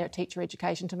also in their teacher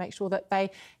education to make sure that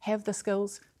they have the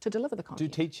skills to deliver the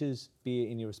content. Do teachers bear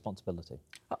any responsibility?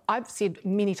 I've said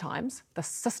many times, the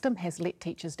system has let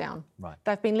teachers down. Right.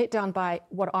 They've been let down by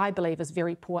what I believe is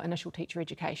very poor initial teacher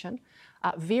education,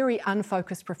 very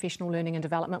unfocused professional learning and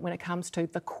development when it comes to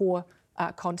the core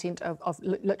content of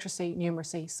literacy,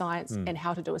 numeracy, science, and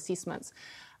how to do assessments.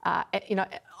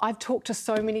 I've talked to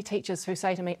so many teachers who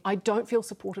say to me, I don't feel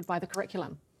supported by the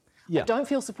curriculum. I don't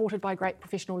feel supported by great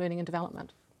professional learning and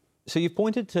development. So you've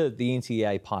pointed to the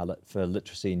NCEA pilot for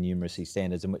literacy and numeracy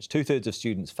standards, in which 2/3 of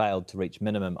students failed to reach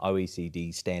minimum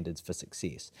OECD standards for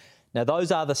success. Now,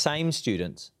 those are the same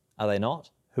students, are they not,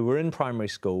 who were in primary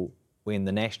school when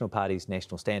the National Party's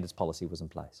national standards policy was in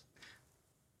place?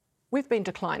 We've been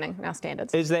declining our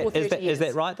standards. Is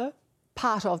that right, though?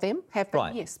 Part of them have been,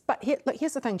 right. yes. But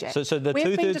here's the thing, Jack. So the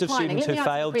 2/3 of students who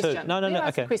failed to... No,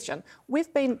 okay. Question.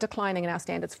 We've been declining in our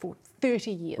standards for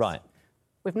 30 years. Right.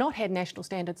 We've not had national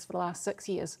standards for the last 6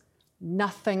 years.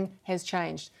 Nothing has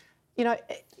changed.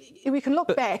 We can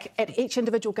look back at each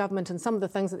individual government and some of the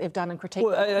things that they've done and critique.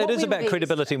 Well, it is about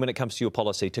credibility when it comes to your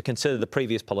policy, to consider the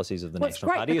previous policies of the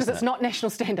National Party, because it's not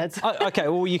national standards. OK,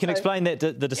 well, you can explain that,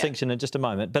 the distinction in just a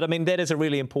moment. But, I mean, that is a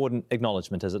really important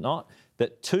acknowledgement, is it not?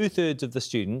 That 2/3 of the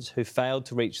students who failed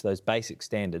to reach those basic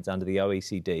standards under the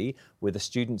OECD were the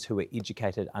students who were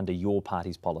educated under your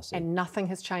party's policy. And nothing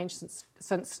has changed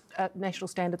since national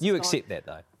standards. You accept that,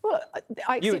 though? Well,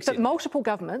 I accept that multiple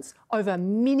governments over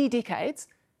many decades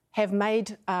have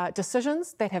made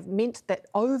decisions that have meant that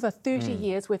over 30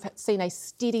 years we've seen a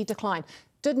steady decline.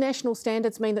 Did national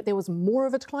standards mean that there was more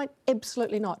of a decline?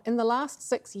 Absolutely not. In the last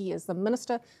 6 years, the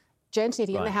Minister, Jan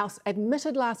Teti, in the House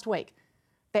admitted last week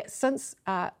that since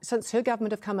her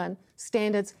government have come in,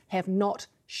 standards have not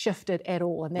shifted at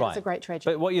all, and that's a great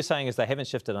tragedy. But what you're saying is they haven't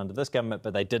shifted under this government,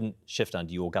 but they didn't shift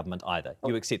under your government either.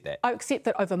 You accept that? I accept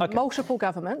that over multiple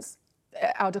governments,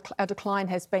 our decline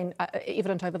has been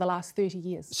evident over the last 30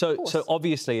 years. So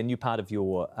obviously a new part of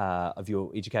your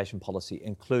education policy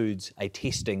includes a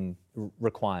testing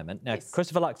requirement. Now,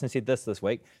 Christopher Luxon said this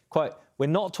week, quote, "We're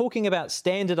not talking about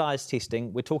standardised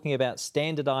testing, we're talking about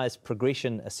standardised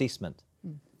progression assessment."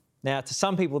 Now, to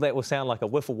some people, that will sound like a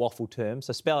wiffle-waffle term,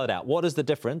 so spell it out. What is the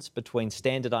difference between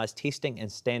standardised testing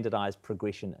and standardised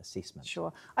progression assessment?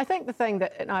 Sure. I think the thing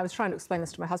that, and I was trying to explain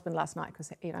this to my husband last night because,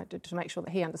 to make sure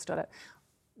that he understood it,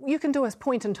 you can do a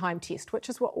point-in-time test, which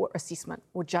is or assessment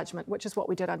or judgment, which is what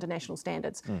we did under national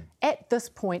standards. At this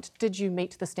point, did you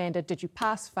meet the standard? Did you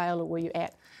pass, fail, or were you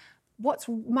at? What's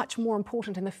much more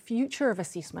important in the future of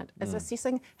assessment is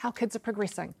assessing how kids are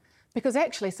progressing. Because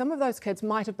actually, some of those kids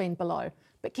might have been below.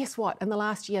 But guess what? In the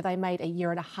last year, they made a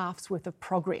year and a half's worth of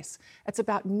progress. It's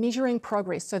about measuring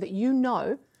progress so that you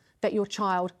know that your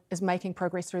child is making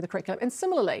progress through the curriculum. And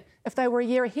similarly, if they were a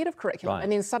year ahead of curriculum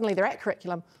and then suddenly they're at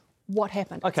curriculum, what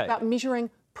happened? Okay. It's about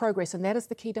measuring progress, and that is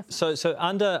the key difference. So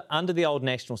under the old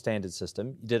national standard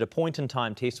system, you did a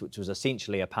point-in-time test, which was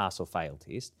essentially a pass or fail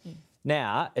test.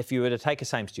 Now, if you were to take a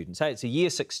same student, say it's a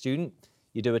year 6 student,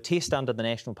 you do a test under the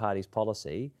National Party's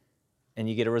policy, and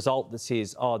you get a result that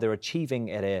says, oh, they're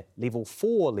achieving at a level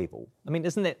 4 level. I mean,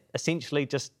 isn't that essentially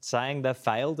just saying they've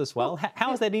failed as well?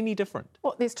 How is that any different?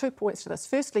 Well, there's 2 points to this.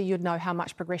 Firstly, you'd know how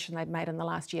much progression they'd made in the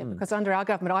last year, because under our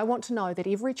government, I want to know that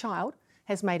every child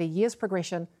has made a year's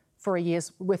progression for a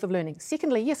year's worth of learning.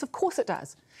 Secondly, yes, of course it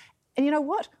does. And you know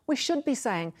what? We should be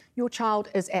saying your child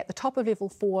is at the top of level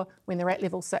 4 when they're at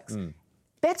level 6.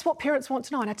 That's what parents want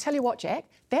to know. And I tell you what, Jack,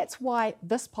 that's why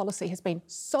this policy has been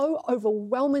so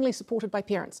overwhelmingly supported by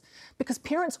parents, because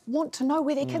parents want to know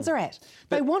where their kids are at.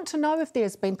 They want to know if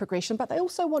there's been progression, but they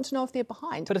also want to know if they're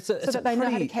behind, so that they know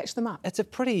how to catch them up. It's a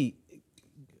pretty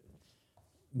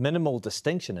minimal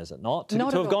distinction, is it not? To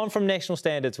have gone from national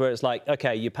standards where it's like,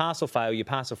 OK, you pass or fail, you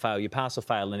pass or fail, you pass or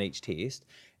fail in each test,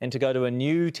 and to go to a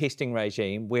new testing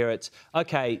regime where it's,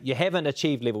 OK, you haven't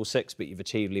achieved level 6, but you've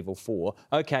achieved level 4.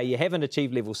 OK, you haven't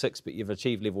achieved level 6, but you've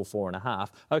achieved level 4.5.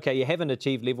 OK, you haven't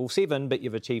achieved level 7, but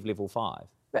you've achieved level 5.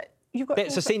 But you've got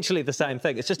That's essentially the same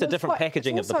thing. It's just a different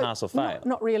packaging of the pass or fail.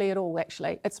 Not really at all,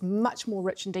 actually. It's much more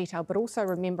rich in detail, but also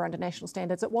remember under national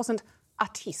standards, it wasn't a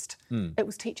test. It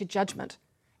was teacher judgment.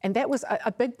 And that was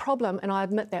a big problem, and I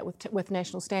admit that with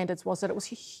national standards, was that it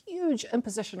was a huge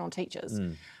imposition on teachers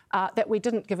that we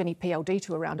didn't give any PLD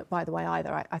to around it, by the way,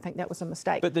 either. I think that was a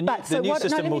mistake. But the new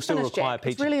system will still require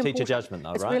teacher judgment, though,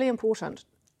 right? It's really important.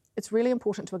 It's really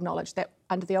important to acknowledge that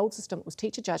under the old system, it was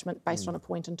teacher judgment based on a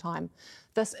point in time.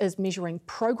 This is measuring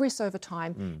progress over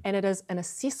time, and it is an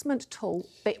assessment tool,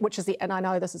 which is and I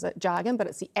know this is a jargon, but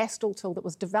it's the ASTL tool that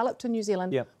was developed in New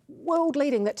Zealand, world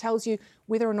leading, that tells you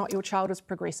whether or not your child is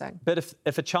progressing. But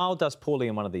if a child does poorly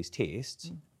in one of these tests,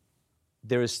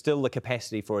 there is still the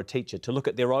capacity for a teacher to look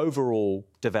at their overall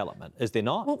development, is there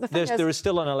not? Well, there is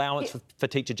still an allowance for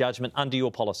teacher judgment under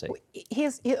your policy.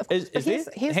 Is there?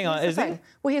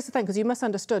 Well, here's the thing, because you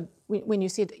misunderstood when you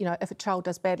said, if a child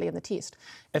does badly in the test.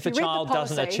 If a child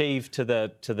doesn't achieve to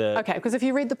the... OK, because if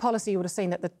you read the policy, you would have seen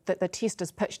that the test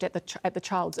is pitched at the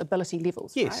child's ability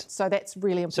levels, yes. Right? So that's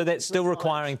really important. So that's still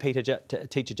requiring teacher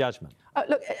judgment?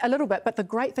 Look, a little bit, but the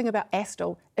great thing about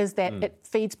ASTL is that it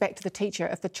feeds back to the teacher.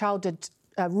 If the child did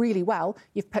really well,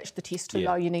 you've pitched the test too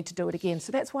low, you need to do it again.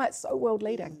 So that's why it's so world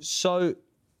leading. So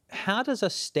how does a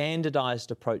standardised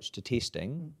approach to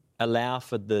testing allow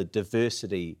for the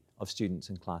diversity of students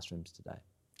in classrooms today?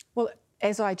 Well,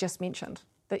 as I just mentioned,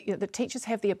 the teachers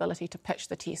have the ability to pitch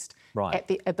the test at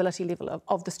the ability level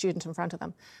of the student in front of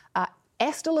them.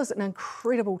 ASTL is an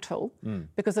incredible tool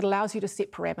because it allows you to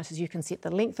set parameters. You can set the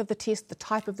length of the test, the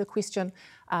type of the question,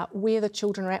 where the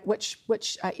children are at, which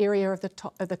area of the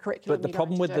curriculum. But the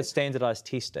problem with the standardised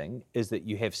testing is that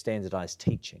you have standardised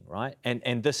teaching, right?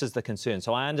 And this is the concern.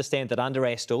 So I understand that under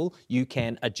ASTL you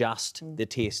can adjust the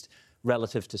test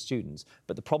relative to students.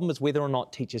 But the problem is whether or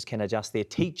not teachers can adjust their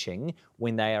teaching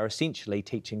when they are essentially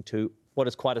teaching to what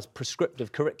is quite a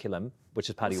prescriptive curriculum, which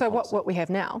is part of your policy. So what we have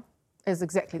now is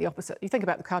exactly the opposite. You think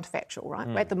about the counterfactual, right?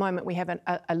 At the moment, we have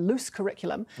a loose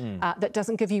curriculum that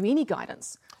doesn't give you any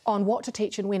guidance on what to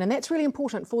teach and when, and that's really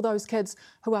important for those kids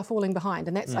who are falling behind.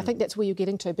 And that's I think that's where you're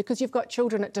getting to, because you've got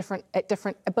children at different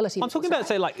ability levels. I'm talking about,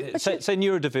 say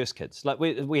neurodiverse kids. Like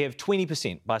we have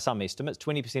 20%, by some estimates,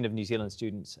 20% of New Zealand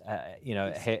students,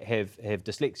 have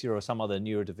dyslexia or some other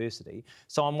neurodiversity.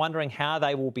 So I'm wondering how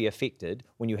they will be affected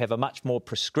when you have a much more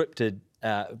prescriptive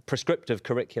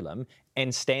curriculum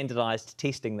and standardised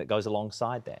testing that goes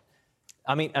alongside that.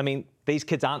 I mean, these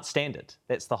kids aren't standard.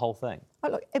 That's the whole thing.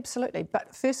 Oh, look, absolutely.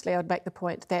 But firstly, I'd make the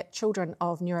point that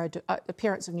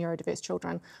parents of neurodiverse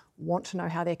children want to know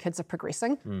how their kids are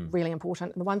progressing. Really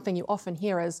important. And the one thing you often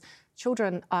hear is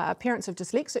parents of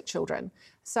dyslexic children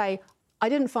say, I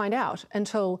didn't find out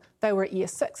until they were at year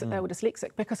 6 that they were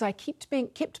dyslexic, because I kept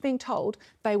being told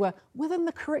they were within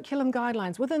the curriculum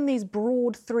guidelines, within these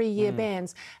broad 3-year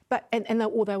bands,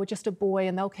 or they were just a boy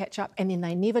and they'll catch up, and then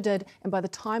they never did. And by the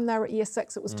time they were at year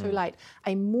 6, it was too late.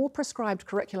 A more prescribed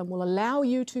curriculum will allow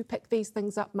you to pick these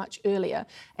things up much earlier.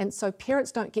 And so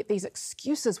parents don't get these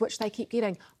excuses, which they keep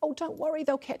getting. Oh, don't worry,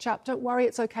 they'll catch up. Don't worry,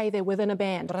 it's okay, they're within a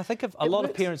band. But I think a lot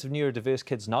of parents of neurodiverse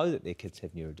kids know that their kids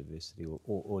have neurodiversity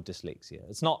or dyslexia.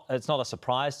 It's not a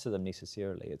surprise to them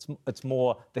necessarily. It's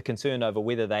more the concern over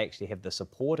whether they actually have the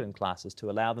support in classes to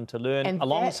allow them to learn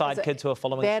alongside kids who are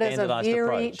following a standardised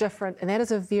approach. And that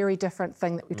is a very different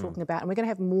thing that we're talking about. And we're going to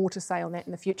have more to say on that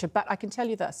in the future. But I can tell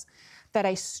you this, that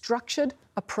a structured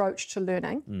approach to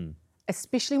learning,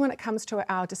 especially when it comes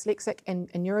to our dyslexic and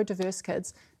neurodiverse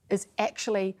kids, is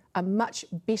actually a much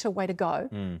better way to go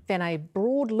than a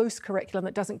broad, loose curriculum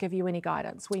that doesn't give you any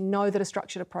guidance. We know that a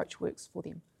structured approach works for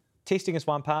them. Testing is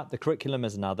one part, the curriculum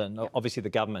is another, and obviously the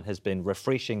government has been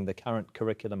refreshing the current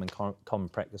curriculum and common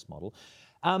practice model.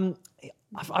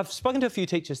 I've spoken to a few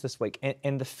teachers this week,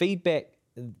 and the feedback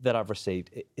that I've received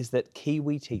is that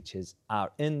Kiwi teachers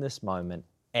are in this moment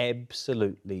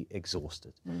absolutely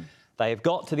exhausted. They have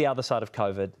got to the other side of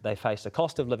COVID. They face a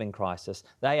cost of living crisis.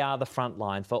 They are the front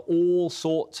line for all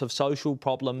sorts of social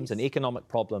problems and economic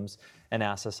problems in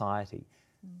our society.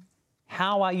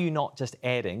 How are you not just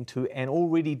adding to an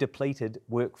already depleted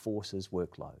workforce's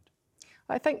workload?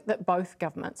 I think that both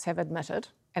governments have admitted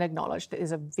and acknowledged that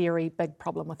there's a very big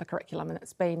problem with the curriculum, and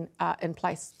it's been in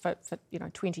place for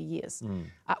 20 years.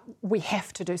 We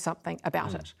have to do something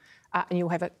about it. And you'll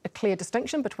have a clear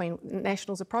distinction between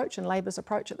National's approach and Labor's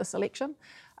approach at this election.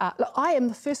 Look, I am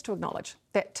the first to acknowledge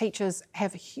that teachers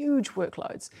have huge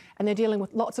workloads and they're dealing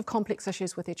with lots of complex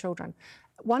issues with their children.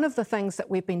 One of the things that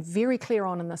we've been very clear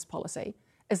on in this policy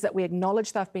is that we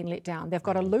acknowledge they've been let down. They've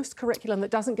got a loose curriculum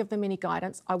that doesn't give them any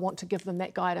guidance. I want to give them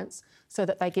that guidance so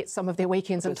that they get some of their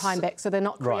weekends and time back, so they're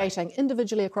not creating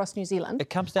individually across New Zealand. It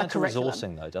comes down to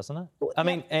resourcing, though, doesn't it? I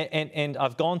mean, and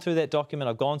I've gone through that document,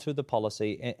 I've gone through the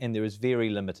policy, and there is very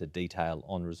limited detail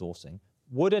on resourcing.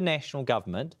 Would a national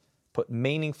government put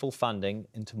meaningful funding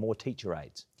into more teacher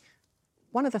aides?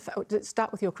 One of the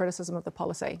start with your criticism of the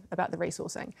policy about the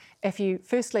resourcing. If you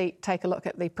firstly take a look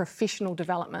at the professional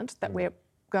development that we're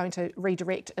going to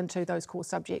redirect into those core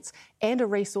subjects, and a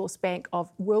resource bank of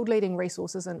world-leading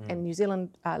resources and New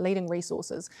Zealand leading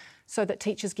resources, so that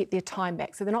teachers get their time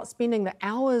back. So they're not spending the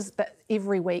hours that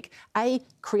every week, A,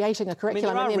 creating a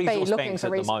curriculum, and then B, looking for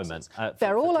resources.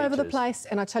 They're all over the place,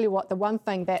 and I tell you what, the one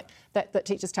thing that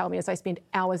teachers tell me is they spend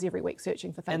hours every week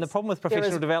searching for things. And the problem with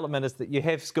professional development is that you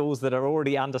have schools that are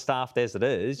already understaffed as it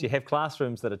is, you have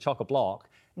classrooms that are chock-a-block.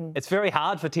 It's very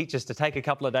hard for teachers to take a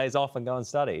couple of days off and go and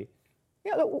study.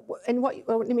 Yeah, look, and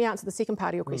let me answer the second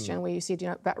part of your question where you said,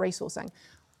 about resourcing.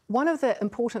 One of the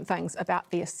important things about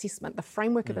the assessment, the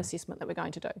framework of assessment that we're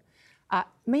going to do,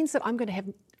 means that I'm going to have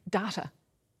data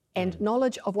and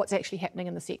knowledge of what's actually happening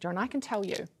in the sector. And I can tell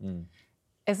you,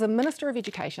 as the Minister of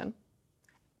Education,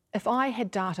 if I had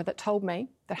data that told me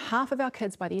that half of our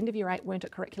kids by the end of year 8 weren't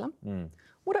at curriculum,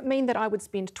 would it mean that I would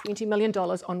spend $20 million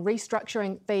on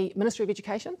restructuring the Ministry of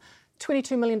Education?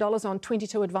 $22 million on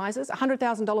 22 advisors,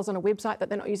 $100,000 on a website that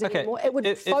they're not using anymore. It would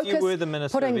focus, if you were the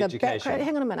Minister of Education...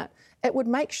 hang on a minute. It would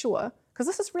make sure, because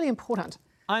this is really important.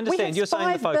 I understand, you're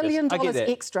saying the focus. $5 billion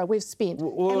extra we've spent.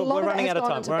 We're running out of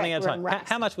time. We're running out of time.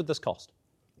 How much would this cost?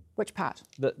 Which part?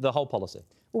 The whole policy.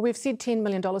 Well, we've said $10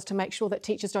 million to make sure that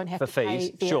teachers don't have to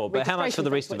pay fees, sure, but how much for the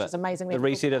rest of it? The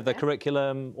reset of the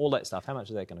curriculum, all that stuff. How much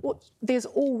is that going to cost? There's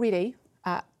already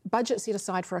budget set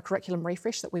aside for a curriculum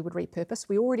refresh that we would repurpose.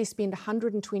 We already spend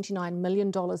 $129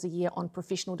 million a year on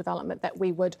professional development that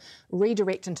we would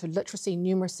redirect into literacy,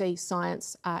 numeracy,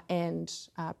 science and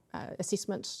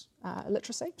assessment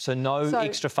literacy. So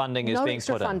extra funding is being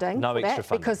put in? No extra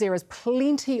funding. Because there is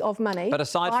plenty of money. But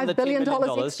aside from the $10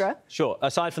 million extra... Sure,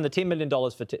 aside from the $10 million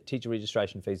for teacher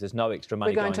registration fees, there's no extra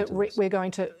money going into this. We're going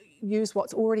to use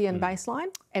what's already in baseline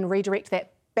and redirect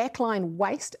that backline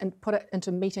waste and put it into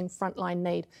meeting frontline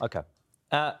need. OK.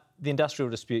 The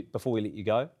industrial dispute, before we let you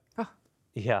go. Oh.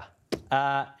 Yeah.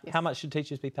 Yes. How much should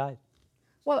teachers be paid?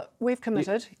 Well, we've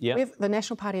committed. The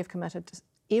National Party have committed to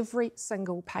every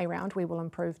single pay round we will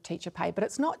improve teacher pay. But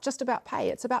it's not just about pay,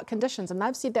 it's about conditions. And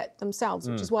they've said that themselves,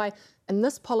 which is why in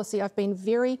this policy I've been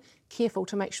very careful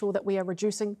to make sure that we are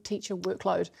reducing teacher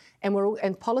workload.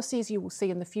 And policies you will see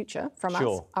in the future from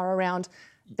us are around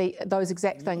those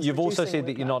exact things. You've also said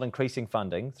that you're not increasing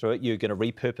funding through it. You're going to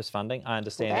repurpose funding. I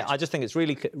understand that. I just think it's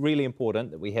really, really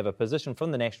important that we have a position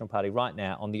from the National Party right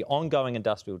now on the ongoing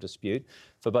industrial dispute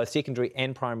for both secondary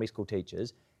and primary school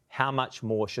teachers. How much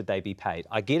more should they be paid?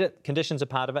 I get it, conditions are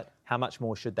part of it. How much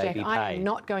more should they be paid? I am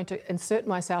not going to insert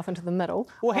myself into the middle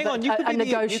of a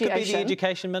negotiation. You could be the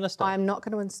Education Minister. I'm not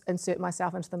going to insert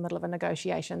myself into the middle of a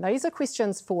negotiation. These are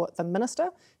questions for the Minister.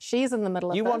 She's in the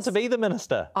middle of this. You want to be the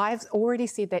Minister? I've already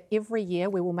said that every year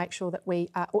we will make sure that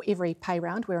or every pay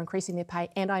round, we're increasing their pay.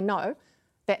 And I know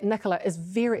that Nicola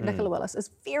Willis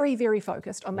is very, very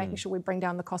focused on making sure we bring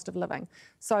down the cost of living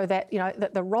so that,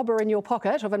 that the robber in your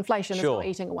pocket of inflation is not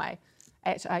eating away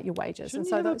at your wages. Shouldn't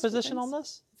you have a position on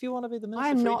this if you want to be the Minister for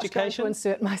Education? I'm not going to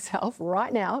insert myself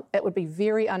right now. It would be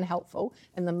very unhelpful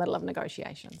in the middle of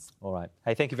negotiations. All right.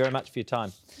 Hey, thank you very much for your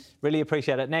time. Really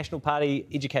appreciate it. National Party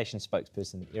Education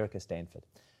spokesperson Erica Stanford.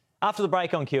 After the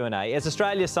break on Q&A, as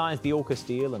Australia signs the AUKUS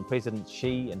deal and President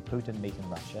Xi and Putin meet in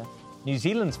Russia, New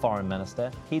Zealand's Foreign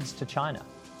Minister heads to China.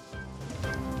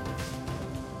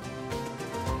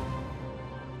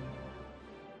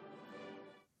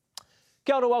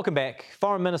 Kia ora, welcome back.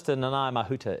 Foreign Minister Nanaia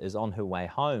Mahuta is on her way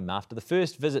home after the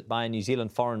first visit by a New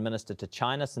Zealand Foreign Minister to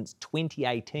China since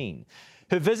 2018.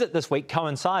 Her visit this week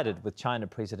coincided with China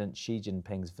President Xi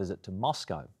Jinping's visit to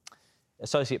Moscow.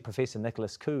 Associate Professor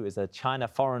Nicholas Khoo is a China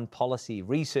foreign policy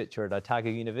researcher at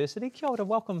Otago University. Kia ora,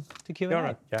 welcome to Q&A. Kia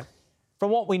ora, yeah. From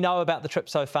what we know about the trip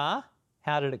so far,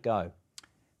 how did it go?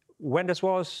 Went as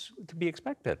well as to be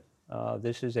expected.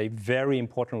 This is a very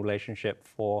important relationship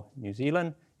for New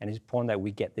Zealand, and it's important that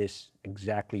we get this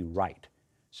exactly right.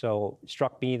 So it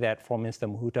struck me that Foreign Minister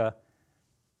Mahuta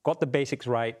got the basics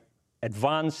right,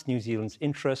 advanced New Zealand's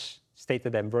interests,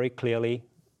 stated them very clearly,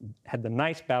 had the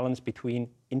nice balance between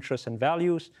interests and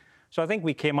values. So I think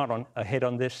we came out ahead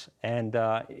on this. And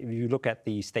if you look at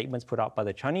the statements put out by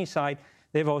the Chinese side,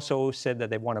 they've also said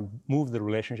that they want to move the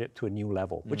relationship to a new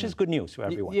level, which is good news for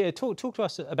everyone. Yeah, talk to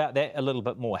us about that a little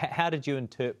bit more. How did you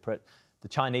interpret the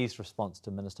Chinese response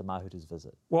to Minister Mahuta's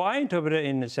visit? Well, I interpret it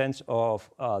in the sense of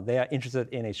they are interested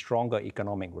in a stronger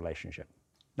economic relationship.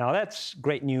 Now, that's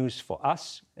great news for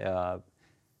us.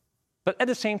 But at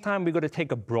the same time, we've got to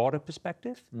take a broader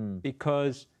perspective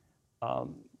because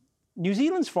New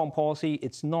Zealand's foreign policy,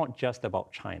 it's not just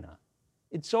about China.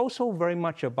 It's also very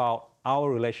much about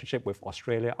our relationship with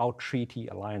Australia, our treaty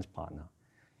alliance partner.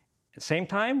 At the same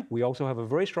time, we also have a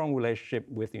very strong relationship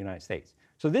with the United States.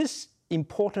 So this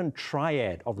important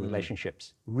triad of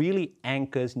relationships really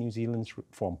anchors New Zealand's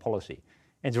foreign policy.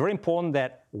 And it's very important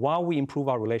that while we improve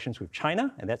our relations with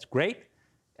China, and that's great,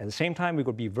 at the same time, we've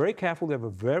got to be very careful to have a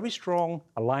very strong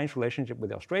alliance relationship with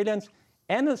the Australians,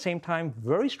 and at the same time,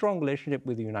 very strong relationship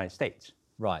with the United States.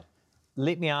 Right.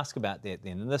 Let me ask about that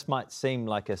then, and this might seem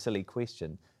like a silly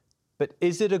question, but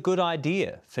is it a good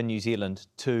idea for New Zealand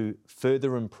to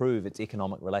further improve its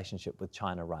economic relationship with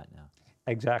China right now?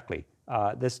 Exactly.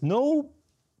 There's no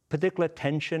particular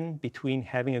tension between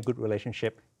having a good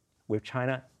relationship with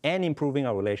China and improving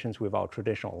our relations with our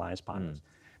traditional alliance partners.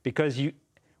 Because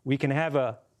we can have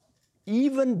an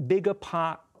even bigger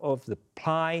part of the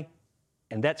pie,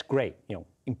 and that's great.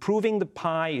 Improving the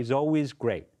pie is always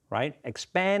great, right?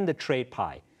 Expand the trade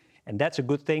pie, and that's a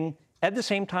good thing. At the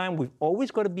same time, we've always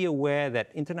got to be aware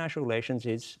that international relations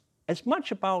is as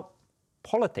much about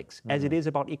politics as it is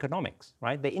about economics,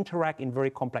 right? They interact in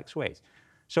very complex ways.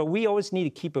 So we always need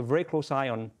to keep a very close eye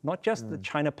on not just the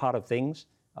China part of things,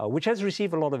 which has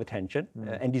received a lot of attention,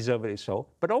 and deservedly so,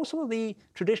 but also the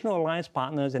traditional alliance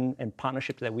partners and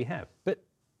partnerships that we have. But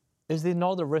is there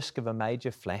not a risk of a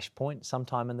major flashpoint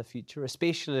sometime in the future,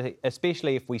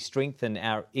 especially if we strengthen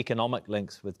our economic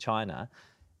links with China?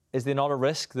 Is there not a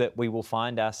risk that we will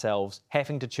find ourselves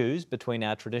having to choose between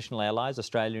our traditional allies,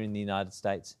 Australia and the United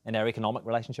States, and our economic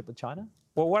relationship with China?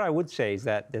 Well, what I would say is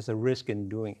that there's a risk in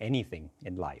doing anything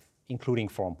in life, including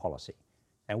foreign policy.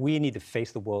 And we need to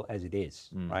face the world as it is,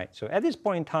 right? So at this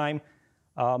point in time,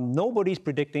 nobody's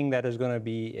predicting that there's going to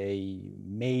be a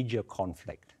major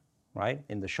conflict, right,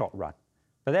 in the short run.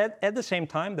 But at the same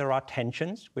time, there are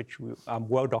tensions, which are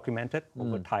well documented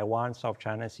over Taiwan, South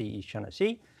China Sea, East China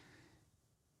Sea.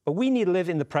 But we need to live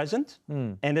in the present,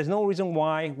 and there's no reason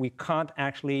why we can't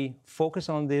actually focus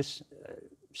on this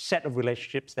set of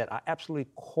relationships that are absolutely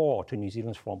core to New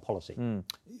Zealand's foreign policy.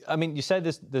 I mean, you say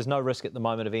there's no risk at the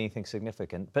moment of anything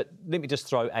significant, but let me just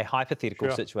throw a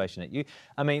hypothetical situation at you.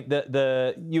 I mean,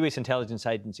 the US intelligence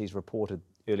agencies reported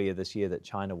earlier this year that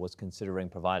China was considering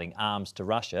providing arms to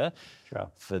Russia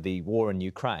for the war in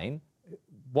Ukraine.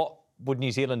 What would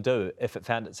New Zealand do if it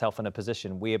found itself in a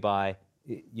position whereby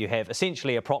you have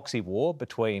essentially a proxy war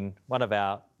between one of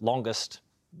our longest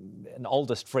and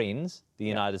oldest friends, the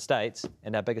United States,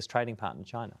 and our biggest trading partner,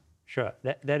 China? Sure,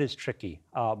 that is tricky.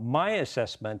 My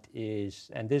assessment is,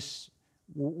 and this,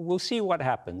 we'll see what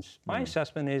happens. My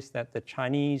assessment is that the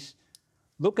Chinese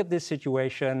look at this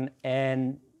situation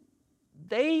and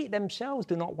they themselves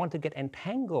do not want to get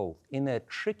entangled in a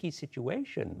tricky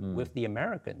situation with the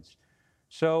Americans.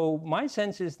 So my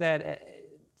sense is that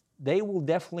they will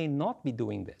definitely not be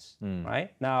doing this,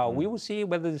 right? Now, we will see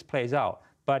whether this plays out.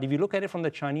 But if you look at it from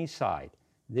the Chinese side,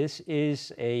 this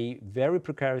is a very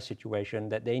precarious situation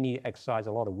that they need to exercise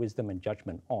a lot of wisdom and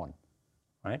judgment on,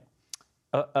 right?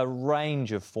 A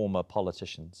range of former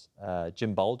politicians,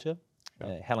 Jim Bolger,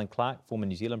 Helen Clark, former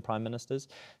New Zealand Prime Ministers,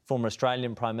 former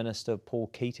Australian Prime Minister Paul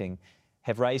Keating,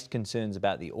 have raised concerns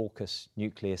about the AUKUS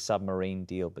nuclear submarine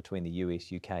deal between the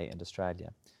US, UK and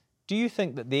Australia. Do you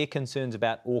think that their concerns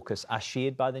about AUKUS are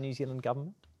shared by the New Zealand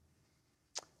government?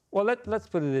 Well, let's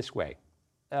put it this way.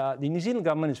 The New Zealand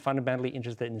government is fundamentally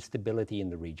interested in stability in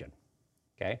the region,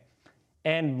 okay?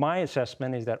 And my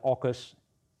assessment is that AUKUS,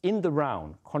 in the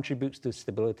round, contributes to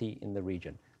stability in the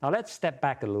region. Now, let's step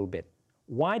back a little bit.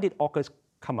 Why did AUKUS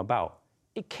come about?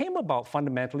 it came about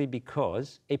fundamentally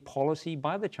because a policy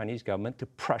by the Chinese government to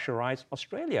pressurize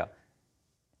Australia.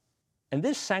 And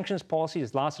this sanctions policy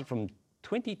has lasted from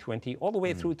 2020 all the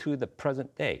way through to the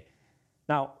present day.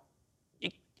 Now,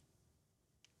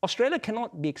 Australia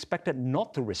cannot be expected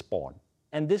not to respond.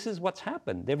 And this is what's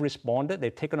happened. They've responded,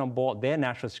 they've taken on board their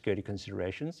national security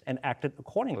considerations and acted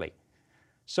accordingly.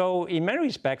 So in many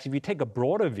respects, if you take a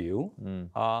broader view,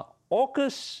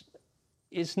 AUKUS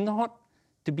is not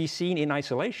to be seen in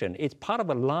isolation. It's part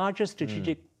of a larger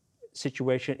strategic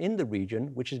situation in the region,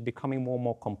 which is becoming more and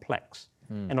more complex.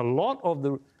 And a lot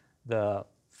of the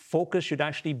focus should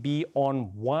actually be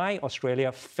on why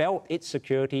Australia felt its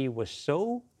security was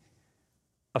so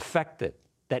affected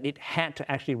that it had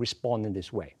to actually respond in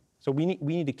this way. So we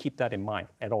need to keep that in mind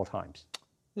at all times.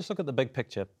 Let's look at the big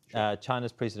picture. Sure.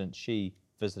 China's President Xi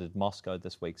visited Moscow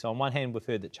this week. So on one hand, we've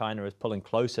heard that China is pulling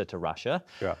closer to Russia.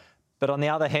 Sure. But on the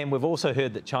other hand, we've also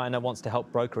heard that China wants to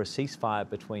help broker a ceasefire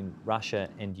between Russia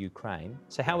and Ukraine.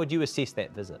 So how would you assess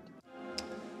that visit?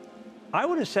 I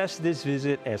would assess this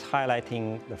visit as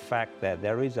highlighting the fact that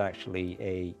there is actually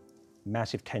a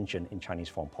massive tension in Chinese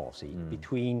foreign policy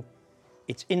between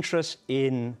its interest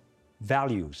in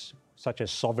values such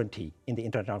as sovereignty in the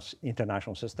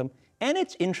international system and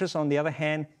its interest, on the other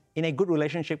hand, in a good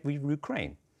relationship with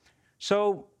Ukraine.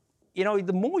 So,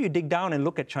 the more you dig down and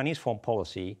look at Chinese foreign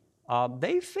policy,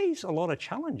 they face a lot of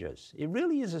challenges. It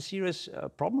really is a serious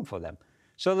problem for them.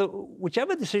 So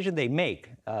whichever decision they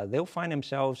make, they'll find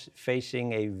themselves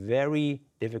facing a very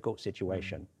difficult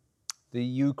situation. The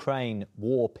Ukraine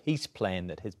war peace plan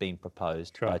that has been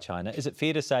proposed by China, is it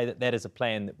fair to say that that is a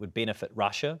plan that would benefit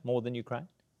Russia more than Ukraine?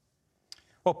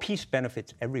 Well, peace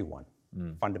benefits everyone,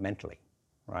 fundamentally,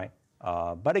 right?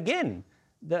 But again,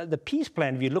 the peace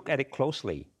plan, if you look at it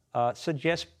closely,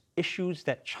 suggests issues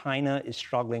that China is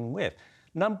struggling with.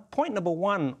 Point number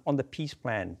one on the peace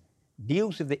plan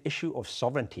deals with the issue of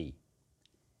sovereignty.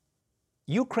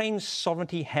 Ukraine's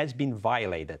sovereignty has been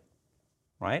violated,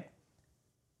 right?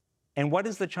 And what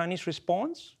is the Chinese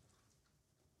response?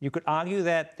 You could argue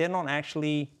that they're not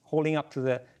actually holding up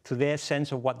to their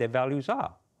sense of what their values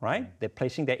are, right? They're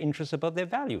placing their interests above their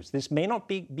values. This may not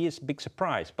be a big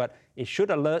surprise, but it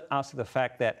should alert us to the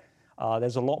fact that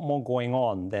there's a lot more going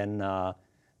on than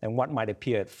what might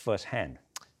appear at first hand.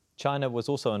 China was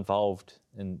also involved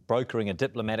in brokering a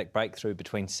diplomatic breakthrough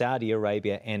between Saudi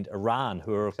Arabia and Iran,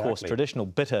 who are, of course, traditional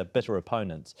bitter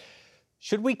opponents.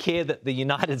 Should we care that the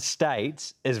United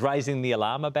States is raising the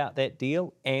alarm about that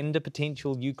deal and a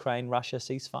potential Ukraine-Russia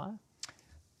ceasefire?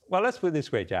 Well, let's put it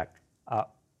this way, Jack.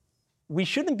 We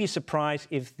shouldn't be surprised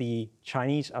if the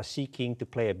Chinese are seeking to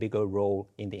play a bigger role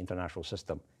in the international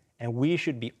system. And we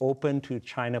should be open to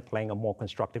China playing a more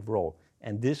constructive role.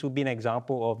 And this would be an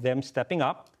example of them stepping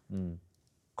up,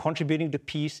 contributing to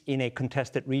peace in a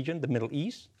contested region, the Middle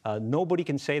East. Nobody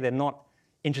can say they're not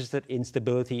interested in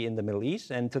stability in the Middle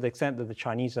East. And to the extent that the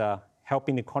Chinese are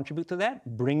helping to contribute to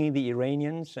that, bringing the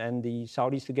Iranians and the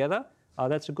Saudis together,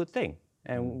 that's a good thing.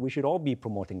 And we should all be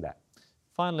promoting that.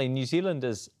 Finally, New Zealand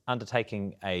is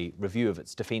undertaking a review of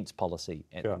its defence policy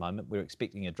at the moment. We're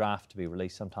expecting a draft to be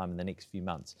released sometime in the next few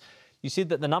months. You said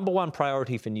that the number one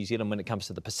priority for New Zealand when it comes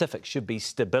to the Pacific should be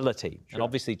stability. And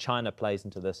obviously China plays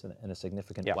into this in a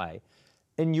significant way.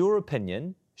 In your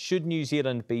opinion, should New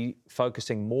Zealand be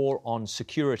focusing more on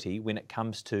security when it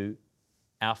comes to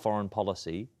our foreign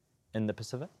policy in the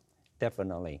Pacific?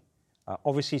 Definitely.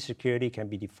 Obviously, security can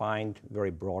be defined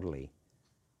very broadly.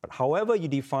 But however you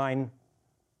define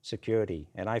security,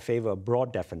 and I favor a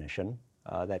broad definition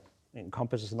that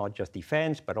encompasses not just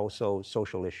defense, but also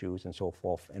social issues and so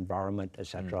forth, environment,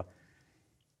 etc.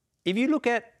 If you look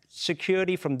at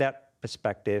security from that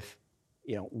perspective,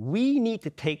 we need to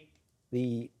take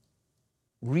the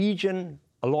region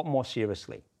a lot more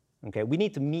seriously. Okay, we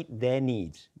need to meet their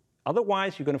needs.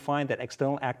 Otherwise, you're going to find that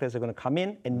external actors are going to come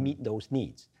in and meet those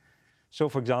needs. So,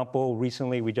 for example,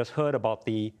 recently we just heard about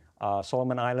the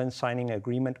Solomon Islands signing an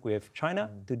agreement with China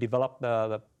to develop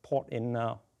the port in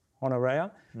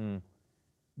Honorea.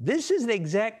 This is the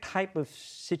exact type of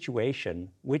situation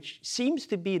which seems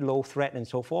to be low threat and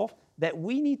so forth, that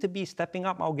we need to be stepping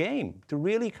up our game to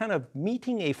really kind of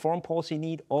meeting a foreign policy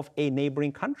need of a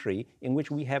neighboring country in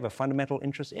which we have a fundamental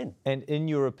interest in. And in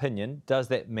your opinion, does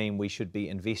that mean we should be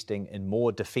investing in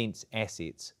more defence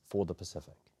assets for the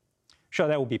Pacific? Sure,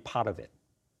 that will be part of it,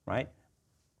 right?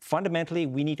 Fundamentally,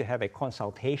 we need to have a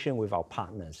consultation with our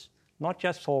partners, not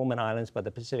just Solomon Islands, but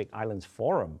the Pacific Islands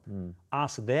Forum.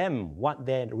 Ask them what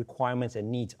their requirements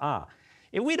and needs are.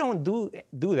 If we don't do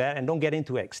that and don't get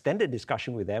into an extended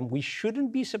discussion with them, we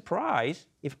shouldn't be surprised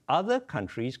if other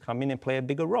countries come in and play a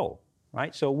bigger role,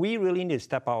 right? So we really need to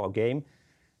step out our game.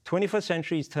 21st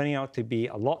century is turning out to be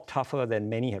a lot tougher than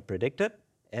many had predicted,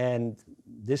 and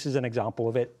this is an example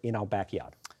of it in our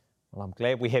backyard. Well, I'm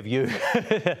glad we have you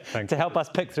to help us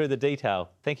pick through the detail.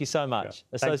 Thank you so much.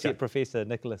 Yeah. Associate Professor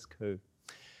Nicholas Khoo.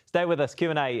 Stay with us.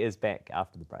 Q&A is back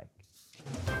after the break.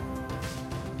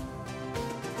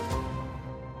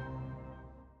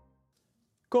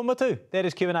 Ko mutu. That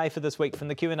is Q&A for this week from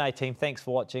the Q&A team. Thanks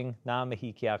for watching. Ngā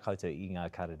mihi ki a koutou I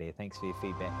ngā karere. Thanks for your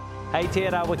feedback. Hey, te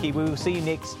rā wiki. We will see you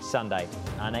next Sunday.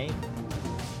 Anei.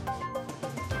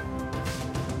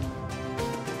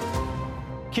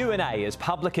 Q&A is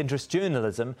public interest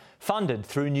journalism funded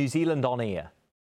through New Zealand On Air.